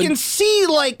 I would. I can see,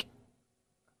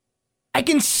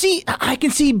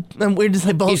 we're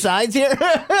just both sides here.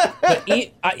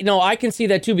 I can see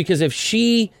that too, because if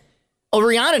she... Oh,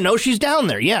 Rihanna knows she's down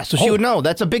there, yeah, so she would know.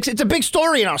 It's a big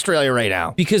story in Australia right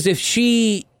now. Because if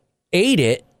she ate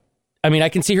it, I mean, I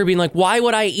can see her being like, why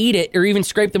would I eat it or even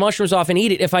scrape the mushrooms off and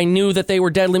eat it if I knew that they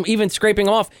were deadly? Even scraping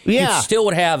them off, you still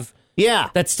would have... Yeah.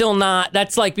 That's still not...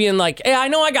 That's like being like, hey, I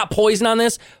know I got poison on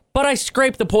this, but I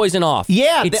scraped the poison off.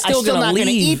 Yeah, it's I'm still not going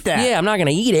to eat that. Yeah, I'm not going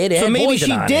to eat it. So maybe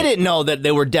she didn't know that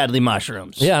they were deadly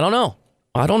mushrooms. Yeah, I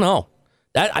don't know.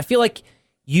 That I feel like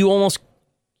you almost...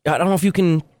 I don't know if you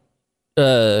can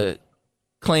claim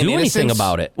do innocence? anything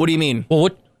about it. What do you mean? Well,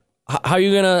 how are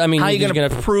you going to... I mean, how are you going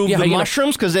to prove the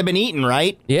mushrooms? Because they've been eaten,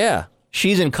 right? Yeah.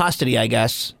 She's in custody, I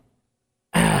guess.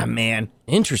 Ah, man.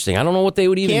 Interesting. I don't know what they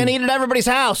would even... Can't eat at everybody's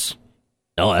house.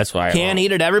 No, that's why. Can't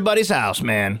eat at everybody's house,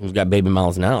 man. We've got baby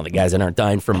mouths now. The guys that aren't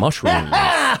dying from mushrooms.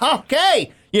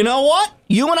 Okay. You know what?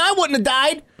 You and I wouldn't have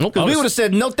died. Because we would have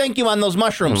said no thank you on those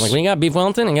mushrooms. Like, we got beef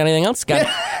Wellington and got anything else? Got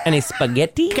any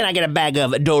spaghetti? Can I get a bag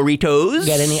of Doritos?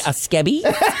 Got any scabby?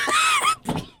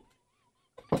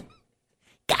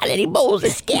 Got any bowls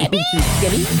of scabby?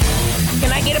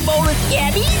 Can I get a bowl of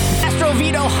scabby? Astro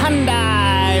Vito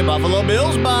Hyundai Buffalo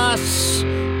Bills bus.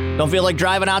 Don't feel like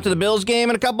driving out to the Bills game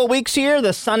in a couple weeks here?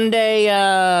 The Sunday,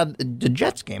 the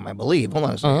Jets game, I believe. Hold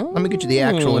on a second. Let me get you the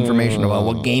actual information about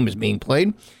what game is being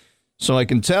played, so I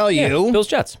can tell you. Yeah, Bills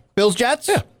Jets. Bills Jets.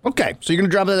 Yeah. Okay. So you're gonna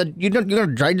drive. You're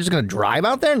just gonna drive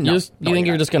out there? No. You think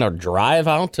you're just gonna drive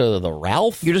out to the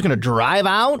Ralph? You're just gonna drive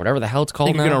out? Whatever the hell it's called.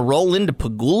 Think you're gonna roll into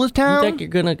Pagula Town? You think you're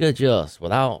gonna get just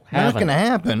without having? Not gonna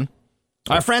happen.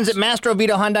 Our friends at Mastro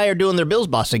Vito Hyundai are doing their Bills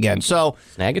bus again. So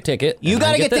snag a ticket. You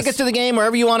got to get tickets to the game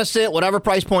wherever you want to sit, whatever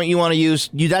price point you want to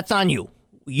use. That's on you.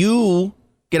 You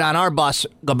get on our bus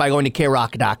by going to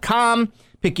krock.com,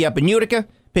 pick you up in Utica,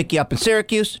 pick you up in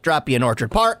Syracuse, drop you in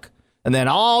Orchard Park, and then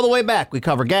all the way back. We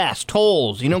cover gas,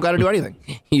 tolls. You don't got to do anything.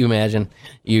 You imagine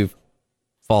you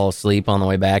fall asleep on the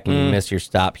way back and you miss your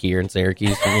stop here in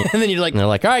Syracuse. And then you're like, all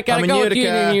right, gotta go. Utica. You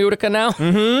in Utica now?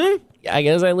 Mm-hmm. I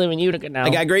guess I live in Utica now. I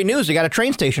got great news. You got a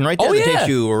train station right there that takes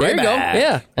you right back.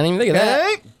 Yeah, I didn't even think of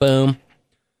that. Boom.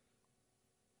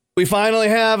 We finally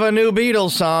have a new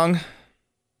Beatles song.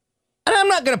 And I'm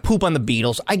not going to poop on the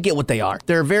Beatles. I get what they are.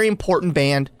 They're a very important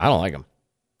band. I don't like them.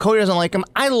 Cody doesn't like them.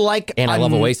 I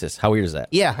love Oasis. How weird is that?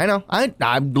 Yeah, I know. I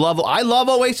love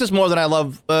Oasis more than I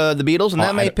love the Beatles, and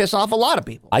that may piss off a lot of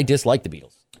people. I dislike the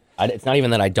Beatles. It's not even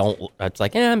that I don't. It's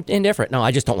like, I'm indifferent. No,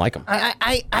 I just don't like them.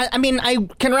 I mean, I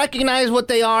can recognize what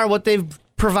they are, what they've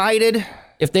provided.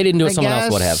 If they didn't do it, someone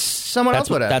else would have. Someone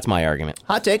else would have. That's my argument.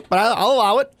 Hot take, but I'll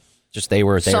allow it. Just they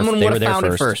were there. Someone they would were have there found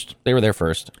first. it first. They were there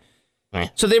first.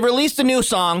 So they released a new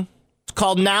song. It's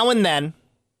called Now and Then.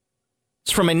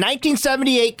 It's from a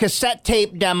 1978 cassette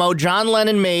tape demo John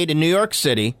Lennon made in New York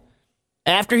City.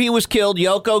 After he was killed,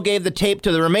 Yoko gave the tape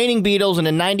to the remaining Beatles, and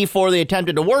in '94 they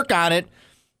attempted to work on it,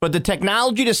 but the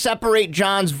technology to separate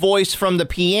John's voice from the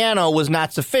piano was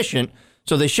not sufficient,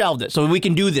 so they shelved it. So we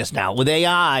can do this now with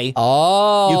AI.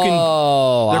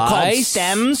 Oh, they're called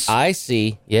stems. I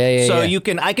see. Yeah. So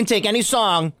I can take any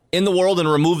song in the world and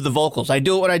remove the vocals. I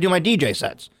do it when I do my DJ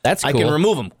sets. That's cool. I can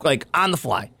remove them like on the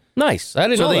fly. Nice. I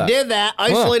didn't know that. So they did that,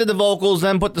 isolated the vocals,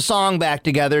 then put the song back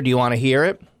together. Do you want to hear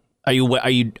it? Are you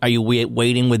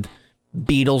waiting with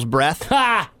Beatles breath?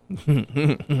 Ha!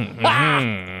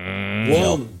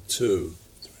 1, 2,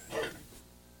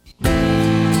 3.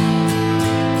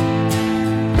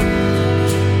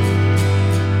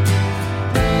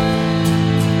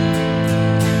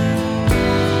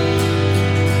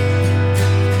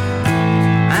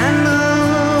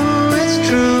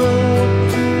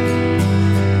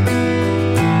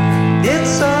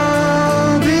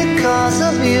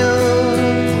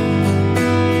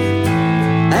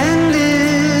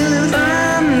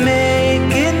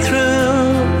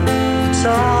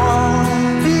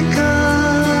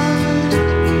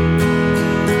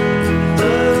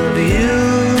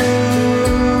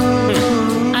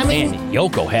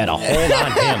 Yoko had a hold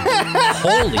on him.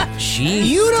 Holy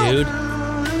jeez, dude.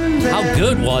 How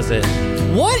good was it?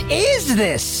 What is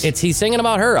this? He's singing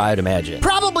about her, I'd imagine.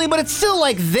 Probably, but it's still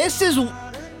like, this is...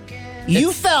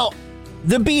 You felt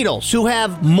the Beatles, who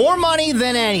have more money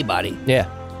than anybody. Yeah.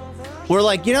 We're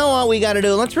like, you know what we got to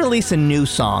do? Let's release a new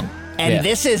song. And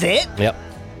this is it? Yep.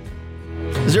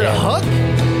 Is there a hook?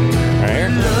 Right here.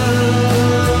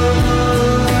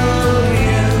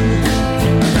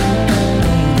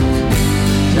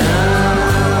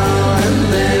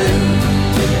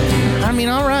 I mean,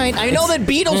 all right. I know that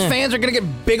Beatles fans are going to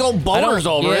get big old boners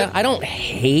over it. I don't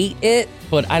hate it,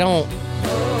 but I don't...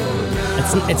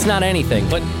 It's not anything.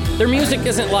 But their music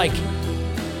isn't like...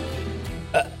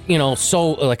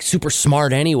 so like super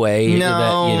smart anyway.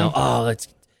 No. That,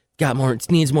 it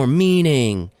needs more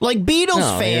meaning. Like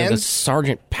Beatles fans.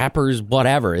 Sgt. Pepper's,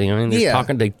 whatever.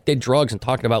 They did drugs and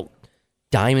talking about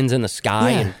diamonds in the sky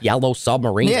and yellow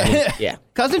submarines. Yeah.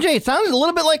 Cousin Jay, it sounds a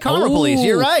little bit like Karma Police.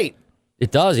 You're right. It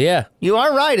does, yeah. You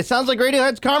are right. It sounds like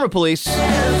Radiohead's Karma Police.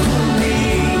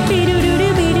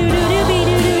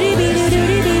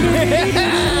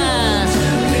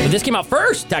 This came out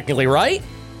first, technically, right?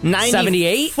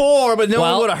 78? 94, but no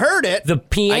one would have heard it. The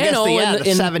piano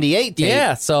the 78 tape.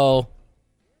 Yeah, so...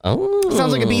 Oh.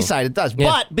 Sounds like a B-side. It does. Yeah.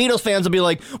 But Beatles fans will be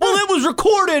like, well, that was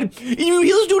recorded.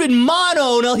 Let's do it in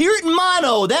mono, and I'll hear it in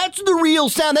mono. That's the real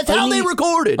sound. That's how they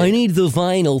recorded. I need the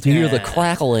vinyl to hear the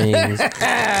cracklings.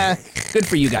 Good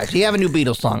for you guys. You have a new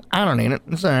Beatles song. I don't need it.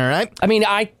 It's all right. I mean,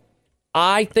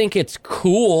 I think it's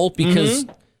cool because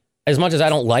as much as I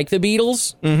don't like the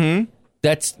Beatles, they're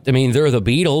the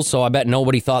Beatles, so I bet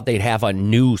nobody thought they'd have a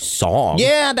new song.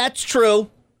 Yeah, that's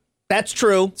true. That's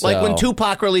true. So, like when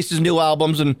Tupac releases new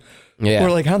albums and we're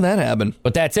like, how'd that happen?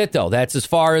 But that's it, though. That's as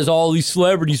far as all these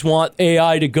celebrities want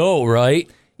AI to go,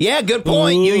 right? Yeah, good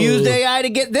point. You used AI to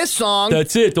get this song.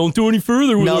 That's it. Don't do any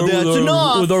further with,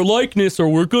 with our likeness, or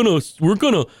we're gonna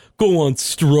go on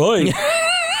strike.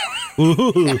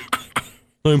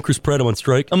 I'm Chris Pratt. I'm on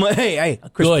strike. Hey,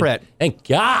 Chris Pratt. Thank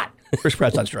God. Chris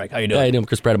Pratt's on strike. How you doing? I know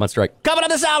Chris Pratt. I'm on strike. Coming up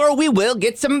this hour, we will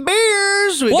get some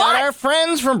beers. We got our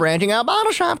friends from Branching Out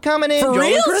Bottle Shop coming in. For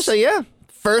real? Chrissa, yeah.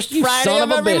 First Friday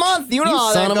of every month. You know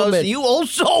how that goes. You old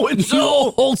so-and-so.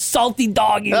 You old salty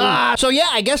dog. So, yeah,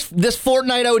 I guess this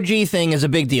Fortnite OG thing is a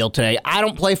big deal today. I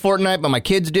don't play Fortnite, but my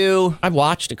kids do. I've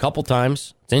watched a couple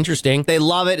times. It's interesting. They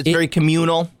love it. It's very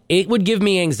communal. It would give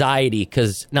me anxiety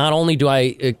because not only do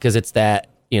because it's that,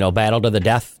 battle to the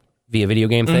death via video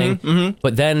game thing,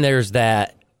 but then there's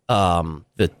that,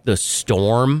 the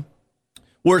storm.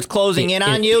 where it's closing in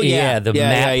on you. Yeah, the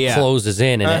map closes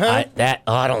in, and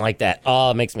I don't like that.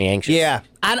 Oh, it makes me anxious. Yeah,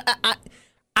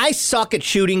 I suck at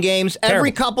shooting games.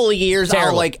 Every couple of years,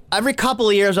 I'll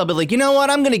be like, you know what?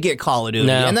 I'm going to get Call of Duty,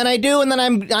 and then I do, and then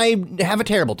I have a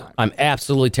terrible time. I'm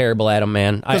absolutely terrible at them,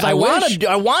 man. Because I want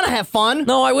to have fun.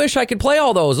 No, I wish I could play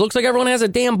all those. It looks like everyone has a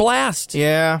damn blast.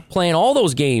 Yeah, playing all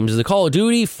those games, the Call of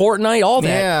Duty, Fortnite, all that.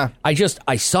 Yeah,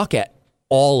 I suck at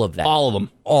all of that. All of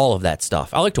them. All of that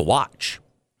stuff. I like to watch.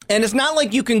 And it's not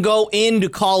like you can go into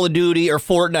Call of Duty or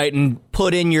Fortnite and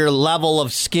put in your level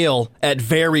of skill at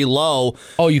very low.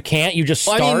 Oh, you can't? You just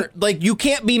start? I mean, you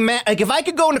can't be mad. Like, if I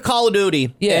could go into Call of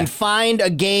Duty and find a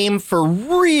game for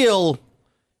real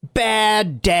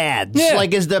bad dads,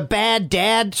 is the bad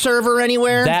dad server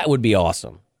anywhere? That would be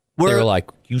awesome. They were like,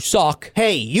 you suck.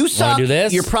 Hey, you suck. Wanna do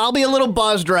this? You're probably a little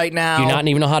buzzed right now. Do you not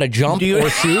even know how to jump or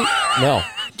shoot? No.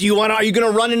 Are you going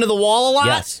to run into the wall a lot?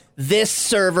 Yes. This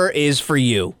server is for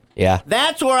you. Yeah.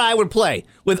 That's where I would play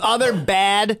with other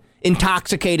bad,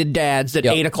 intoxicated dads at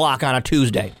 8 o'clock on a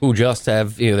Tuesday. Who just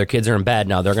have, their kids are in bed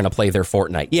now. They're going to play their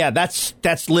Fortnite. Yeah,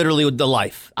 that's literally the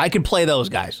life. I could play those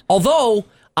guys. Although,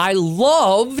 I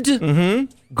loved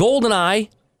GoldenEye,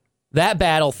 that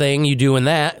battle thing you do in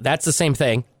that. That's the same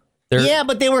thing. Yeah,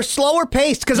 but they were slower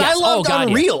paced because I loved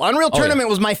Unreal. Yeah. Unreal Tournament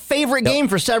was my favorite game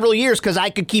for several years because I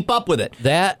could keep up with it.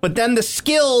 But then the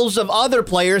skills of other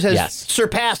players has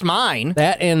surpassed mine.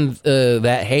 That and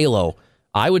that Halo,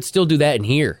 I would still do that in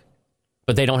here,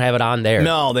 but they don't have it on there.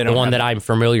 No, they don't. The one that I'm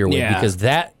familiar with because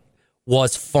that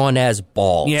was fun as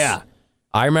balls. Yeah,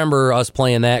 I remember us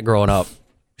playing that growing up.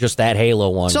 Just that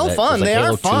Halo one. So fun. They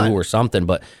Halo are fun. 2 or something,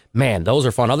 but man, those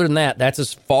are fun. Other than that, that's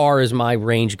as far as my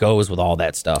range goes with all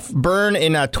that stuff. Burn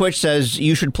in Twitch says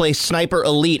you should play Sniper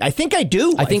Elite. I think I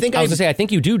do. I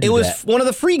think you do. It was one of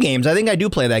the free games. I think I do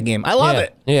play that game. I love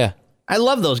it. Yeah. I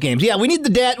love those games. Yeah, we need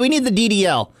the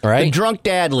DDL, right? The Drunk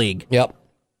Dad League. Yep.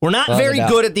 We're not very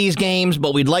good at these games,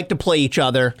 but we'd like to play each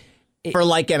other for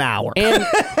like an hour. And,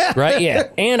 right, yeah.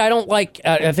 And I don't like,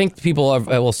 I think people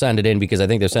will send it in because I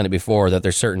think they've sent it before that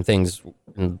there's certain things,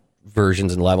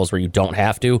 versions and levels where you don't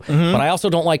have to. But I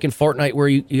also don't like in Fortnite where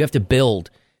you have to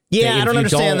build. Yeah, I don't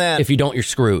understand that. If you don't, you're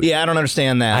screwed. Yeah, I don't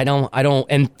understand that. I don't.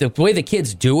 And the way the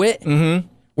kids do it,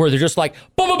 where they're just like,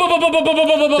 that's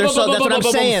what I'm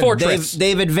saying.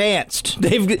 They've advanced.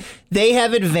 They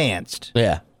have advanced.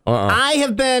 Yeah. I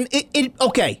have been,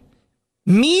 okay.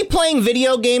 Me playing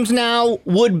video games now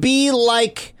would be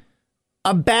like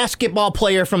a basketball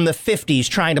player from the 50s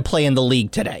trying to play in the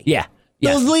league today. Yeah.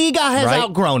 The league has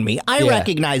outgrown me. I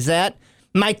recognize that.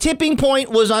 My tipping point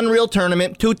was Unreal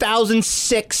Tournament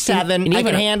 2006, 7. I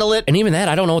can handle it. And even that,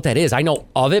 I don't know what that is. I know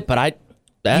of it, but I'm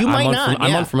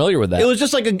unfamiliar with that. It was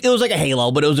just like a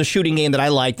Halo, but it was a shooting game that I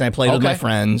liked and I played with my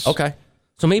friends. Okay.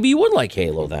 So maybe you would like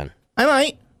Halo then. I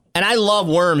might. And I love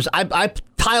Worms.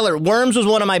 Tyler, Worms was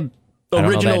one of my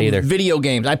original video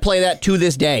games. I play that to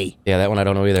this day. Yeah, that one I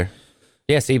don't know either.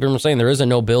 Yeah, see, people are saying there is a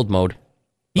no build mode.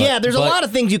 There's a lot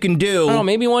of things you can do. I don't know,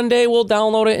 maybe one day we'll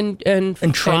download it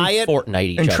and try it. Fortnite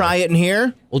each other. Try it in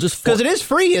here. We'll just because it is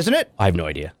free, isn't it? I have no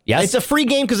idea. Yes, it's a free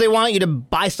game because they want you to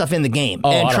buy stuff in the game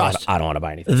and trust. I don't want to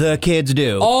buy anything. The kids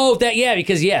do. Oh,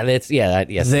 because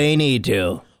they need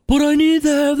to. But I need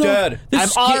that. Dude,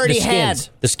 I've already had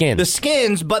the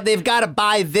skins, but they've got to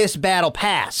buy this battle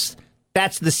pass.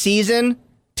 That's the season.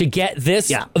 To get this,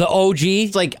 the OG?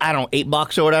 It's like, I don't know,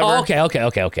 $8 or whatever. Oh,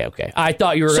 okay. I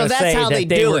thought you were going to say that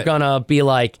they were going to be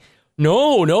like,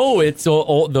 no, it's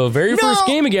the very first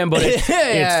game again, but it's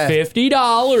 $50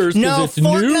 because it's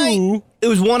Fortnite, new. It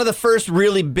was one of the first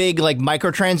really big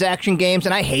microtransaction games,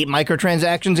 and I hate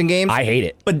microtransactions in games. I hate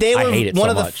it. But they were one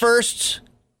of the first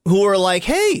who were like,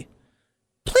 hey,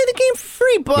 play the game for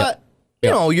free, but... You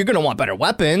know, you're going to want better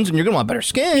weapons and you're going to want better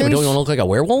skins. Yeah, but don't you want to look like a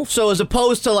werewolf? So as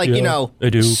opposed to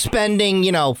spending,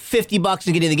 $50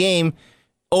 to get in the game,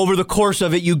 over the course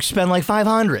of it, you spend like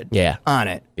 $500 on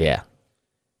it. Yeah.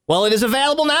 Well, it is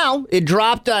available now. It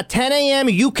dropped 10 a.m.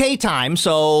 UK time,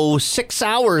 so 6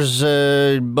 hours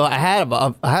ahead of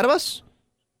us.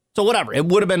 So whatever. It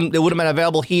would have been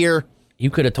available here.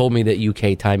 You could have told me that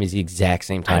UK time is the exact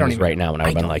same time as right now, and I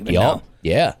would have been like, yo.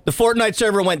 Yeah. The Fortnite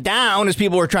server went down as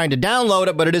people were trying to download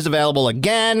it, but it is available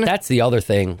again. That's the other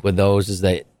thing with those is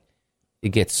that it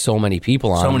gets so many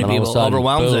people on. So many people,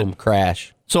 overwhelms it.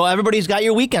 Crash. So everybody's got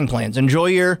your weekend plans. Enjoy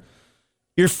your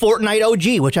Fortnite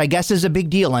OG, which I guess is a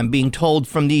big deal. I'm being told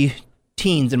from the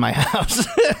teens in my house.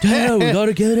 Dad, we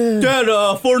gotta get it. Dad,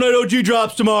 Fortnite OG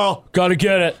drops tomorrow. Gotta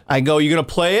get it. I go, you gonna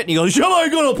play it? And he goes, am I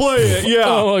gonna play it? Yeah.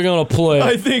 Am I gonna play it?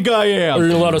 I think I am. Are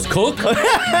you gonna let us cook?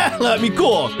 Let me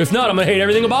cook. If not, I'm gonna hate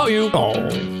everything about you. Oh.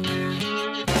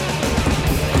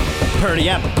 Pearl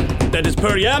Jam. That is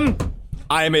Pearl Jam.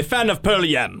 I am a fan of Pearl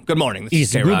Jam. Good morning. This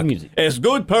is good K-Rock. music. It's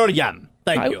good Pearl Jam.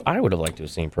 Thank you. I would have liked to have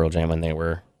seen Pearl Jam when they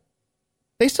were.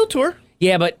 They still tour.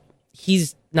 Yeah, but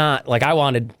he's not like I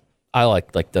like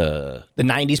the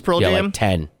 90s Pearl Jam. Like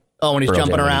 10. Oh, when he's Pearl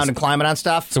jumping Jam around and climbing on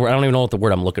stuff. So I don't even know what the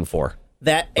word I'm looking for.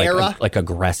 That era, like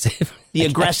aggressive. The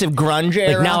aggressive grunge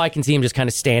era. Like now I can see him just kind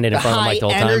of standing in front of the mic the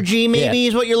whole time. High energy, maybe,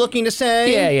 is what you're looking to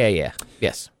say. Yeah.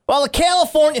 Yes. Well,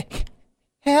 California,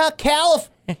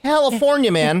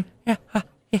 man.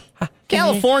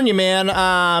 California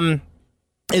man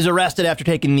is arrested after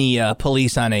taking the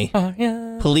police on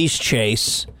a police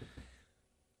chase.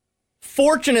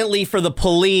 Fortunately for the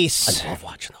police, I love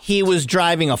watching those. He was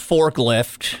driving a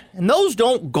forklift, and those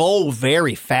don't go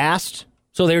very fast.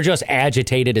 So they're just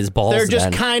agitated as balls. They're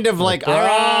just kind of like, all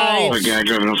right. A guy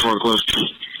driving a forklift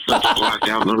that's blocked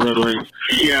out in the roadway.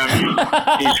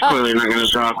 Yeah, he's clearly not going to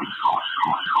stop.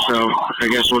 So I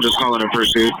guess we'll just call it a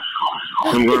pursuit.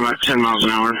 I'm going about 10 miles an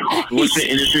hour. What's the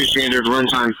industry standard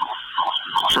runtime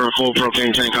for a full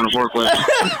propane tank on a forklift?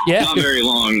 Yeah. Not very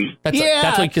long. That's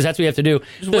what you have to do.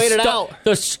 Just wait it out.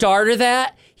 The start of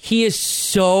that, he is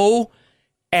so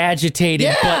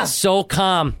agitated, but so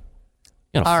calm.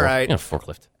 All right.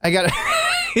 Forklift. I got it.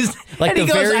 Like and he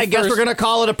goes, I guess we're going to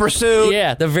call it a pursuit.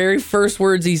 Yeah, the very first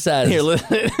words he says. Here, listen.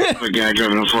 A guy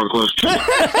driving a forklift.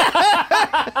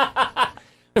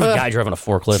 A guy driving a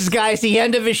forklift. This guy's the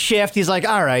end of his shift. He's like,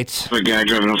 all right. A guy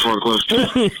driving a forklift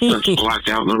that's blacked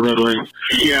out in the roadway.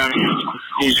 Yeah,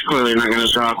 he's clearly not going to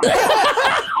stop.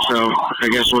 So I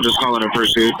guess we'll just call it a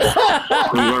pursuit.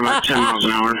 I'm going about 10 miles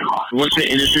an hour. What's the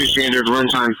industry standard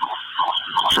runtime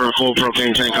for a full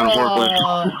propane tank on a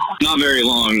forklift? Not very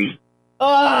long.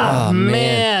 Oh,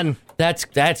 man. That's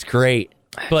great.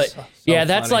 But so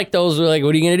that's funny. like those, like,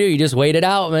 what are you going to do? You just wait it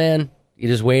out, man. You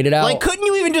just wait it out. Like, couldn't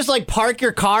you even just, like, park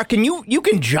your car? You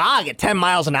can jog at 10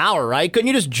 miles an hour, right? Couldn't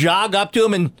you just jog up to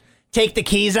him and take the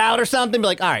keys out or something? Be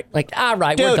like, all right.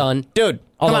 Dude, we're done. Dude,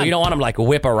 although you don't want him, like,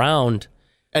 whip around.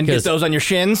 And get those on your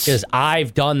shins? Because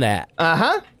I've done that.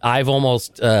 Uh-huh. I've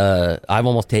almost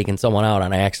taken someone out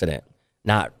on accident.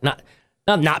 Not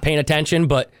paying attention,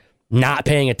 but not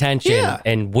paying attention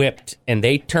and whipped. And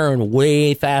they turn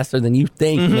way faster than you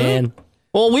think, man.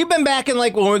 Well, we've been back in,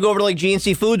 like, when we go over to, like,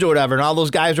 GNC Foods or whatever, and all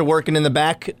those guys are working in the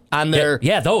back on their...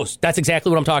 Yeah, those. That's exactly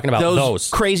what I'm talking about. Those.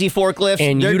 Crazy forklifts.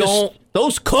 And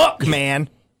those cook, man.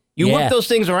 You whip those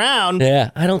things around.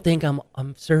 Yeah. I don't think I'm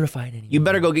certified anymore. You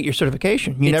better go get your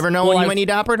certification. You never know when you might need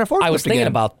to operate a forklift I was thinking again.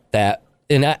 about that,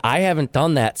 and I haven't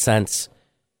done that since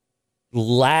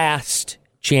last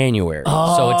January.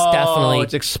 So it's definitely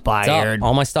it's expired. It's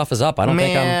all my stuff is up. I don't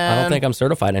think I'm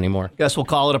certified anymore. Guess we'll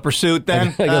call it a pursuit then.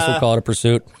 I guess we'll call it a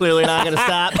pursuit. Clearly not going to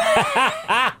stop.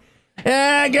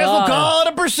 I guess we'll call it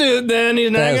a pursuit then. He's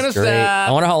not going to stop.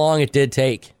 I wonder how long it did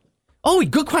take. Oh,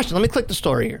 good question. Let me click the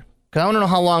story here because I want to know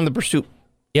how long the pursuit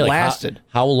lasted.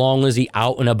 How long was he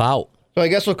out and about? So I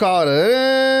guess we'll call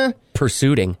it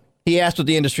pursuing. He asked what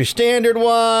the industry standard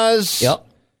was. Yep.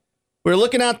 We're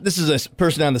looking at, this is a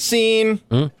person on the scene.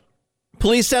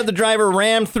 Police said the driver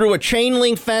rammed through a chain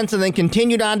link fence and then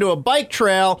continued onto a bike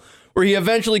trail where he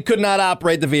eventually could not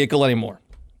operate the vehicle anymore.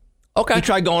 Okay. He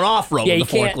tried going off-road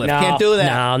with the forklift. Can't do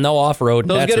that. No off-road.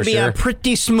 Those got to be on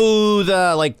pretty smooth,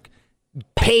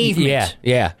 pavement.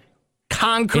 Yeah.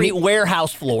 Concrete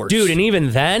warehouse floors. Dude, and even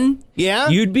then, yeah,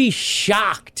 you'd be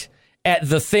shocked at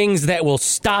the things that will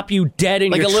stop you dead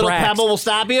in your tracks. Like a little pebble will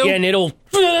stop you? Yeah, and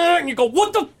and you go,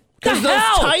 what the Because those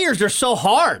tires are so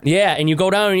hard. Yeah, and you go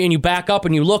down and you back up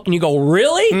and you look and you go,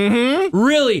 really? Mm-hmm.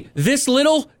 Really? This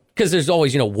little... Because there's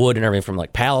always, wood and everything from,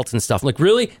 like, pallets and stuff. Like,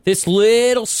 really? This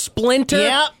little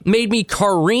splinter made me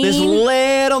careen? This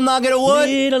little nugget of wood?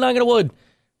 Little nugget of wood.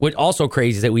 What also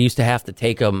crazy is that we used to have to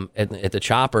take them at the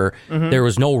chopper. Mm-hmm. There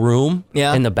was no room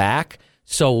in the back.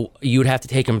 So you would have to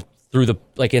take them through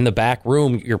in the back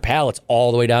room, your pallets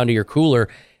all the way down to your cooler.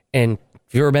 And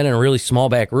if you've ever been in a really small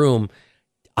back room...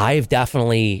 I've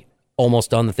definitely almost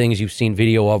done the things you've seen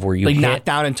video of where you knock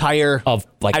down entire of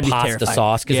pasta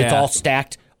sauce because it's all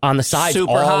stacked on the sides,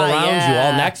 all around you,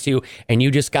 all next to you, and you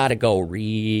just got to go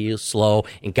real slow.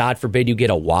 And God forbid you get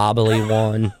a wobbly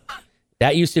one.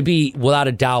 That used to be, without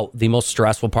a doubt, the most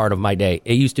stressful part of my day.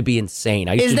 It used to be insane.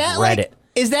 I used to dread it.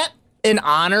 Is that an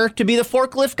honor to be the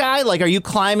forklift guy? Like, are you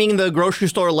climbing the grocery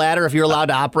store ladder if you're allowed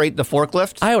to operate the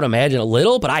forklift? I would imagine a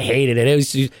little, but I hated it. It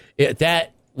was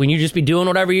that. When you just be doing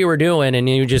whatever you were doing, and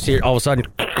you just hear all of a sudden,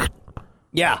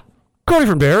 Cody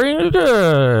from Derry,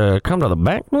 come to the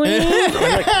back, please.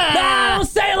 Like, no, don't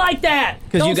say it like that.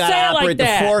 Because you got to operate the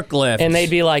forklift. And they'd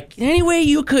be like, any way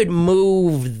you could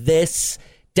move this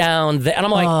down there. And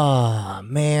I'm like, oh,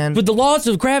 man. With the laws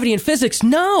of gravity and physics,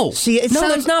 no. See,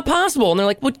 that's not possible. And they're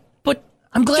like, but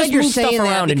I'm glad just you're move saying stuff that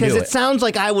around and because do it sounds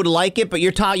like I would like it, but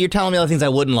you're telling me other things I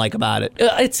wouldn't like about it.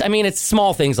 It's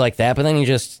small things like that, but then you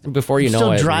just, before you know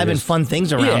still it. Still driving fun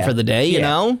things around for the day, you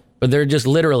know? But they're just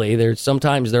literally,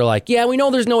 sometimes they're like, yeah, we know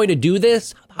there's no way to do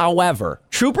this. However.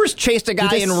 Troopers chased a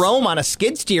guy in Rome on a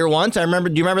skid steer once. Do you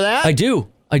remember that? I do.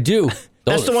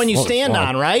 That's the one you stand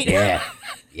on, right? Yeah.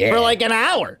 For like an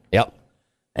hour. Yep.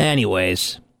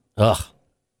 Anyways. Ugh.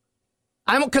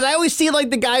 Because I always see like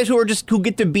the guys who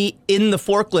get to be in the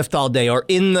forklift all day or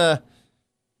in the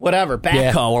whatever,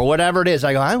 backhoe or whatever it is.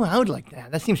 I go, I would like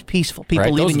that. That seems peaceful.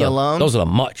 People leaving you alone. Those are the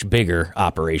much bigger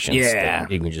operations. Yeah.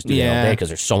 You can just do that all day because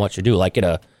there's so much to do. Like at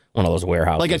one of those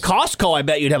warehouses. Like a Costco, I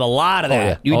bet you'd have a lot of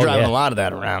that. Yeah. You'd drive a lot of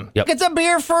that around. Yep. It's a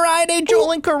Beer Friday.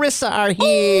 Joel and Carissa are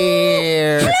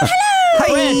here.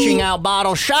 Hello. Branching Out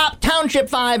Bottle Shop, Township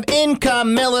 5 in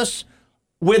Camillus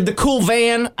with the cool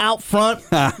van out front.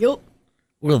 Yep.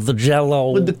 With the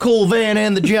Jello. With the cool van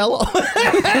and the Jello.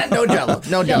 No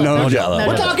Jello.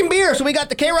 We're talking beer, so we got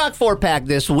the K-Rock 4-pack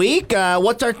this week.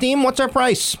 What's our theme? What's our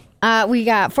price? We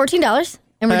got $14,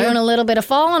 and we're doing a little bit of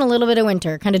fall and a little bit of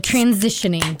winter, kind of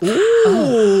transitioning.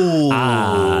 Ooh.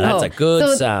 That's a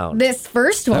good sound. This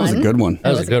first one. That was a good one.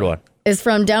 That was a good one. Is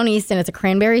from Down East, and it's a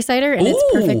cranberry cider, and it's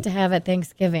perfect to have at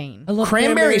Thanksgiving. I love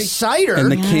cranberry cider.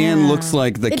 And the can looks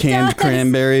like the canned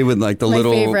cranberry with like the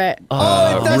little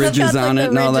ridges on it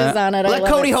and all that. Let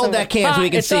Cody hold that can so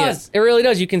we can see it. It really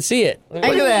does. You can see it. Look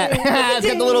at that. It's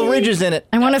got the little ridges in it.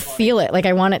 I want to feel it. Like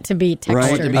I want it to be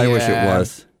textured. Right? I wish it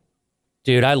was.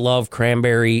 Dude, I love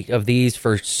cranberry of these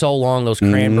for so long. Those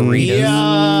cranberry. This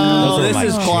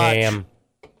is jam.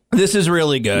 This is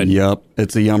really good. Yep,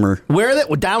 it's a yummer. Where is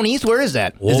it? Down East? Where is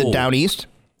that? Whoa. Is it Down East?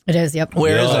 It is, yep.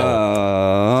 Where is it?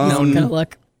 I'm going to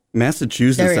look.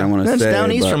 Massachusetts, I want to say. That's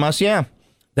Down East from us, yeah.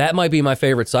 That might be my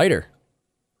favorite cider.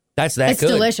 That's that it's good.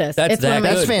 It's delicious. That's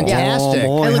fantastic. Yeah. Oh,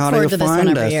 boy, I look forward to this one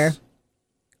every year.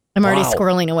 I'm already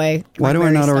squirreling away. Why do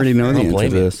I not already know the answer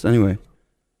to this? Anyway.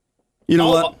 You know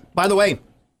what? By the way,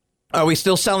 are we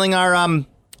still selling our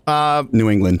New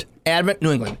England Advent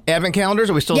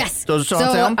calendars? Are we still? Yes. Those are still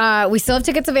on sale? We still have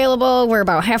tickets available. We're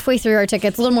about halfway through our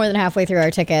tickets, a little more than halfway through our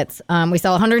tickets. We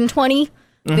sell 120.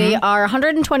 Mm-hmm. They are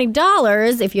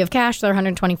 $120 if you have cash. They're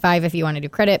 $125 if you want to do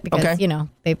credit because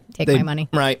they take my money.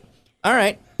 Right. All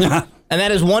right. And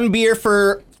that is one beer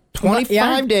for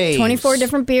 25 days. 24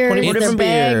 different beers. 24 different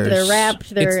bagged, beers. They're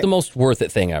wrapped. It's the most worth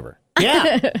it thing ever.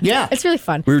 Yeah. It's really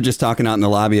fun. We were just talking out in the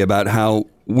lobby about how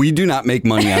we do not make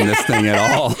money on this thing at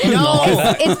all. No,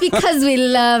 it's because we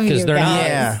love you guys. They're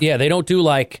not. Yeah, they don't do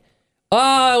like,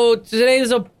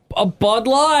 today's a Bud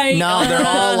Light. No, they're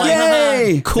all like,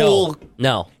 yay! Cool.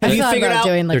 No. Have you figured out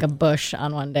doing like a bush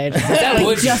on one day? That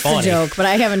would be funny. A joke, but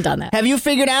I haven't done that. Have you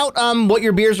figured out what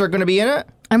your beers are going to be in it?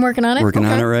 I'm working on it. Working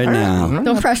on it right now.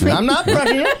 Don't pressure me. I'm not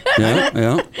pressuring you.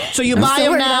 Yeah. So you buy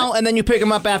them now, and then you pick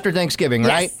them up after Thanksgiving,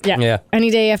 right? Yeah.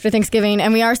 Any day after Thanksgiving.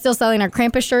 And we are still selling our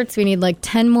Krampus shirts. We need like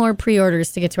 10 more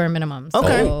pre-orders to get to our minimums.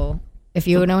 Okay. So if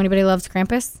you know anybody who loves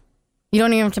Krampus, you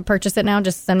don't even have to purchase it now.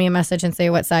 Just send me a message and say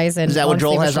what size. And is that what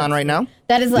Joel has on right now?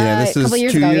 That is this a couple is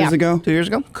years 2 ago. years ago? 2 years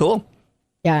ago? Cool.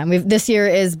 Yeah, and this year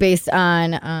is based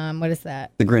on, what is that?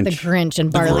 The Grinch. The Grinch,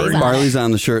 and Barley's on it. Barley's on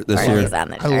the shirt this year. On the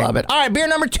shirt. I love it. All right, beer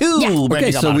number 2. Yeah.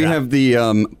 Okay, so we have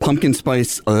the pumpkin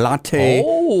spice latte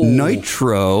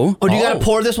nitro. Oh, do you got to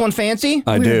pour this one fancy?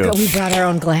 I do. We brought our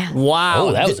own glass. Wow.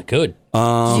 Oh, that was good.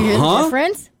 Did you hear the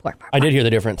difference? Pour. I did hear the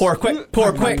difference. Pour quick.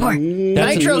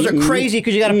 Nitros are crazy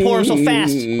because you got to pour them so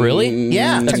fast. Really?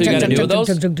 Yeah. That's what you got to do with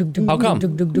those? How come?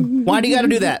 Why do you got to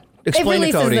do that? Explain it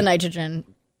to Cody. releases the nitrogen.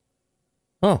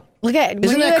 Oh. Look at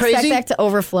Isn't that crazy? Expect that to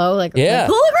overflow? Like, yeah.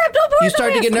 Holy crap, don't pour You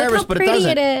start to get nervous, but it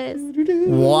doesn't. It is.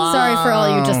 Wow. Sorry for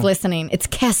all you just listening. It's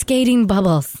cascading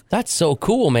bubbles. That's so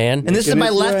cool, man. And this is my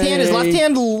left hand. Is left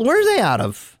hand, where's they out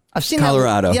of? I've seen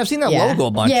Colorado. That. Yeah, I've seen that logo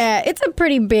a bunch. Yeah, it's a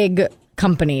pretty big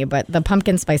company, but the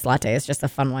pumpkin spice latte is just a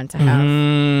fun one to have.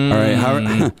 All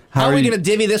right, how are we going to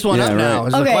divvy this one up now?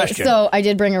 Is the question. So I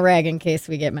did bring a rag in case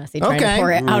we get messy trying to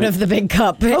pour it out of the big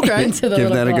cup into the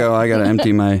Give that a go. I got to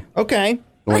empty my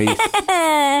glaze.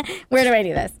 Where do I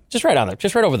do this? Just right on there.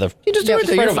 Just right over the. You just do it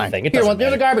there. You're fine.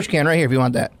 There's a garbage can right here if you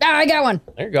want that. Oh, I got one.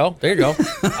 There you go.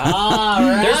 All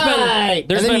right.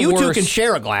 There's and then been you worse, two can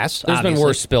share a glass. There's been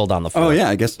worse spilled on the floor. Oh, yeah,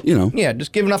 I guess, Yeah,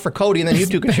 just give enough for Cody and then you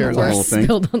two can share a glass.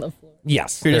 Spilled on the floor.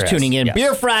 Yes. You're just tuning in. Yes.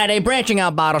 Beer Friday, Branching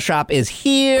Out Bottle Shop is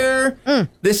here.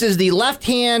 This is the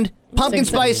left-hand pumpkin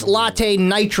spice latte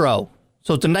nitro.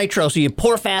 So it's a nitro, so you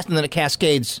pour fast and then it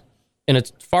cascades And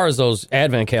as far as those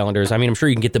advent calendars, I mean, I'm sure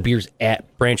you can get the beers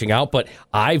branching out, but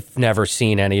I've never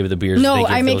seen any of the beers. No,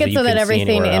 I make it so that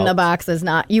everything in the box is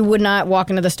not. You would not walk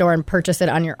into the store and purchase it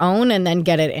on your own and then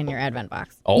get it in your advent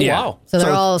box. Oh, wow. So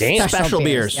they're all special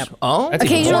beers. Yep. Oh,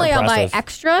 occasionally I'll buy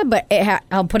extra, but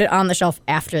I'll put it on the shelf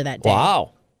after that day.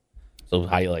 Wow. So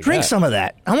how you like Drink that? some of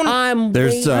that.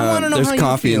 There's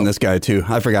coffee in this guy too.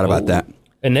 I forgot about that.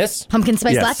 In this? Pumpkin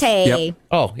spice latte. Yep.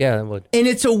 Oh, yeah, that would. And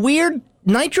it's a weird...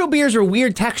 Nitro beers are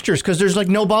weird textures because there's like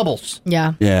no bubbles.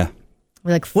 Yeah. Yeah.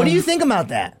 What do you think about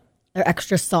that? They're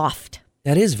extra soft.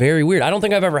 That is very weird. I don't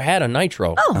think I've ever had a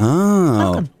nitro.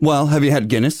 Oh. Well, have you had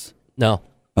Guinness? No.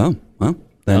 Oh, well,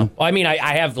 then. No. Well, I mean, I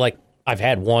have I've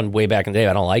had one way back in the day.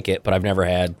 I don't like it, but I've never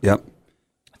had. Yep.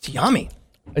 It's yummy.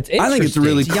 It's I think it's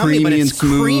really yummy, creamy and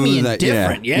smooth. Creamy and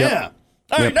different. Yeah. Yep.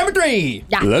 All right, number 3.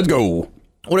 Yeah. Let's go. What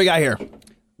do we got here?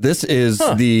 This is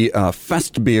the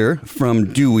Fest beer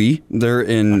from Dewey. They're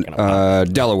in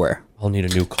Delaware. I'll need a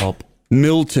new cup.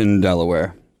 Milton,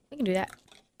 Delaware. We can do that.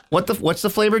 What's the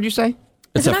flavor? Did you say?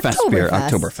 It's a Fest beer,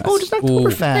 Oktoberfest. Oh, just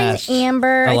Oktoberfest. Green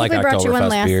amber. I I like think we brought you one Oktoberfest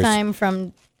last beers. time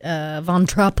from Von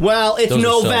Trapp. Well, it's Those are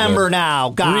so November good. now,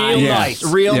 guys. Real nice.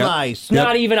 Real Yep. nice.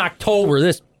 Not even October.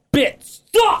 This bit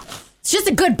sucks. It's just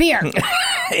a good beer.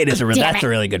 It is Damn a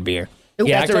really good beer.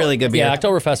 Yeah, That's a really good beer. Yeah,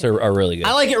 Oktoberfest are really good.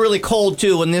 I like it really cold,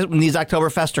 too, when these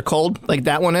Oktoberfest are cold, like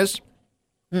that one is.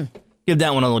 Give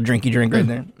that one a little drinky drink right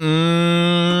there.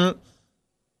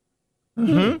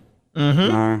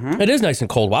 It is nice and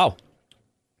cold. Wow.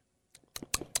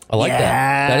 I like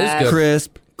that. That is good.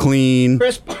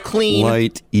 Crisp, clean,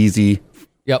 light, easy.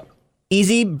 Yep.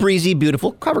 Easy, breezy,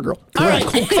 beautiful cover girl. All right.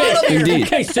 Indeed.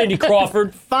 Okay, Cindy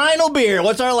Crawford. Final beer.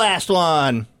 What's our last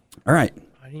one? All right.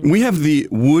 We have the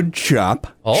Wood Chop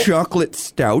Chocolate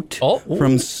Stout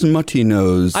from Smutty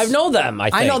Nose. I know them, I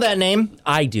think. I know that name.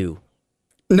 I do.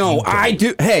 No, I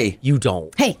do. Hey. You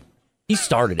don't. Hey. He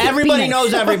started it. Everybody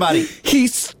knows everybody. He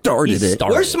started it.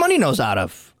 Where's Smutty Nose out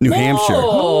of? New Hampshire.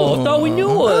 Oh, I thought we knew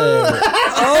it.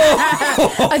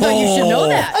 I thought you should know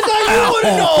that. I thought you would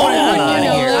have known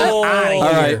that.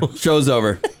 All right. Show's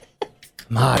over.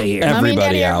 I'm out of here. Mommy and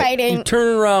Everybody Daddy are out. fighting.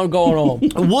 Turning around, going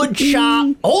home. Wood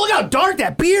Chop. Oh, look how dark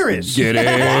that beer is. Get it.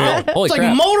 Holy It's like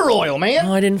crap. motor oil, man.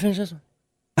 Oh, I didn't finish this one.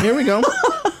 Here we go.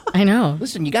 I know.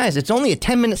 Listen, you guys, it's only a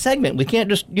 10-minute segment. We can't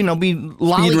just, be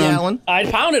lollygagging. I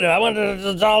pounded it. I went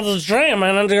to all the jam,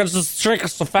 man. I just drink it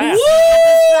so fast.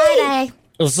 Friday.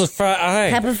 It's a Friday.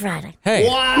 Happy Friday. Hey,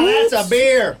 Wow, that's a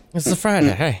beer. it's a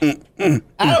Friday. Hey.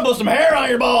 I don't put some hair on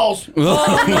your balls.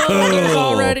 It's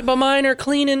already, but mine are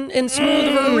clean and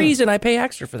smooth for a reason. I pay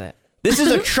extra for that. This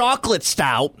is a chocolate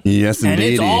stout. Yes, And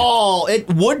indeed.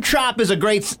 Wood Chop is a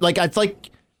great, it's like,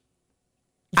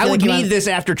 I would need this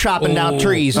after chopping down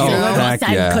trees. Oh, you know? heck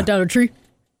yeah. Cut down a tree.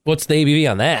 What's the ABV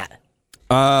on that?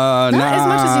 Not as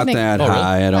much as you think. that Oh, really?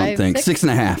 high, I don't 5, think. 6?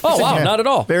 6.5. Oh, wow, not at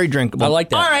all. Very drinkable. I like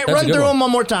that. All right, That's a run good through one. them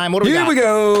one more time. What do we Here got? we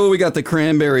go. We got the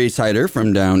cranberry cider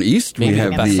from down east. Maybe we the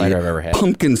have best the cider I've ever had.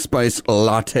 pumpkin spice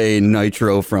latte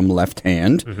nitro from Left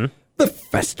Hand, the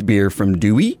Fest beer from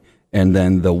Dewey, and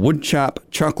then the Wood Chop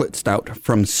chocolate stout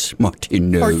from Smutty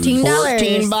Nose. $14.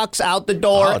 $14 out the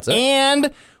door. Oh, that's it.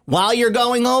 And while you're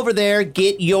going over there,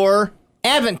 get your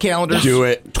advent calendars. Do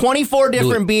it. 24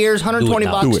 different beers, 120 Do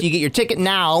it now. bucks. Do it. You get your ticket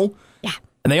now. Yeah.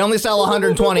 And they only sell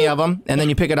 120 of them, and then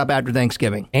you pick it up after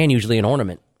Thanksgiving. And usually an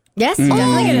ornament. Yes, you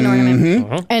definitely get an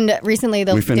ornament. And recently,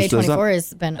 the We Day finished those 24 up.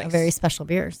 has been a very special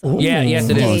beer. So. Yeah, yes,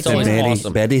 it is. Stay It's always tuned.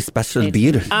 awesome. Very special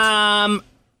beer.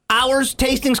 Hours,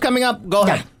 tastings coming up. Go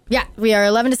ahead. Yeah, we are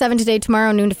 11 to 7 today,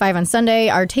 tomorrow, noon to 5 on Sunday.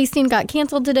 Our tasting got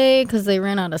canceled today because they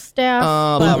ran out of staff.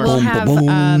 But we'll have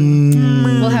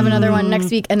another one next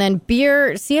week. And then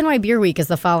CNY Beer Week is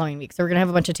the following week. So we're going to have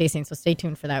a bunch of tastings. So stay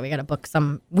tuned for that. We got to book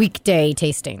some weekday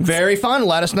tastings. Very fun.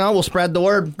 Let us know. We'll spread the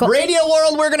word. Cool. Radio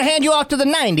World, we're going to hand you off to the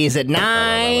 90s at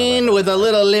 9 with a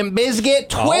little Limp Bizkit.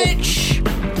 Twitch.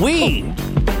 We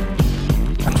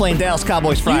are playing Dallas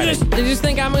Cowboys Friday. You just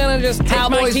think I'm going to just take my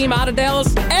Cowboys team out of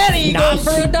Dallas? and Eagles.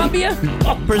 Not for a W?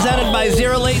 Presented by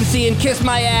Zero Latency and Kiss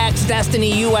My Axe,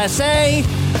 Destiny USA.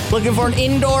 Looking for an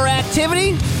indoor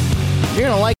activity? You're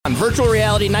going to like on virtual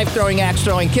reality, knife throwing, axe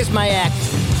throwing, Kiss My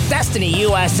Axe, Destiny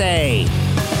USA.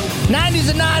 90s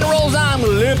at 9 rolls on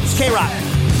with Lips K-Rock.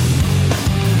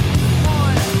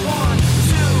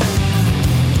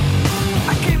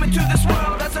 I came into this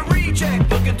world as a reject.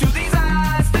 Look into these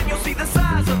eyes, then you'll see the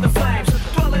size of the flames.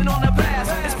 Dwelling on the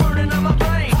past, it's burning on my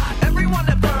brain. Everyone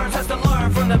that burns has to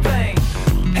learn from the pain.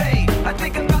 Hey, I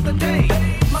think about the day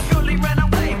my girlie ran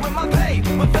away with my pay.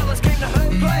 When fellas came to her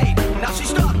play, now she's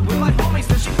stuck with my homies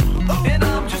that she and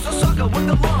I'm just a sucker with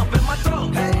a lump in my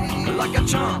throat. Like a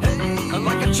chump,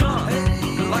 like a chump,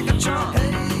 like a chump.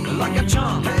 like a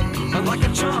chump, like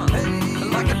a chump,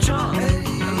 like a chump,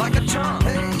 like a chump.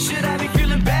 Should I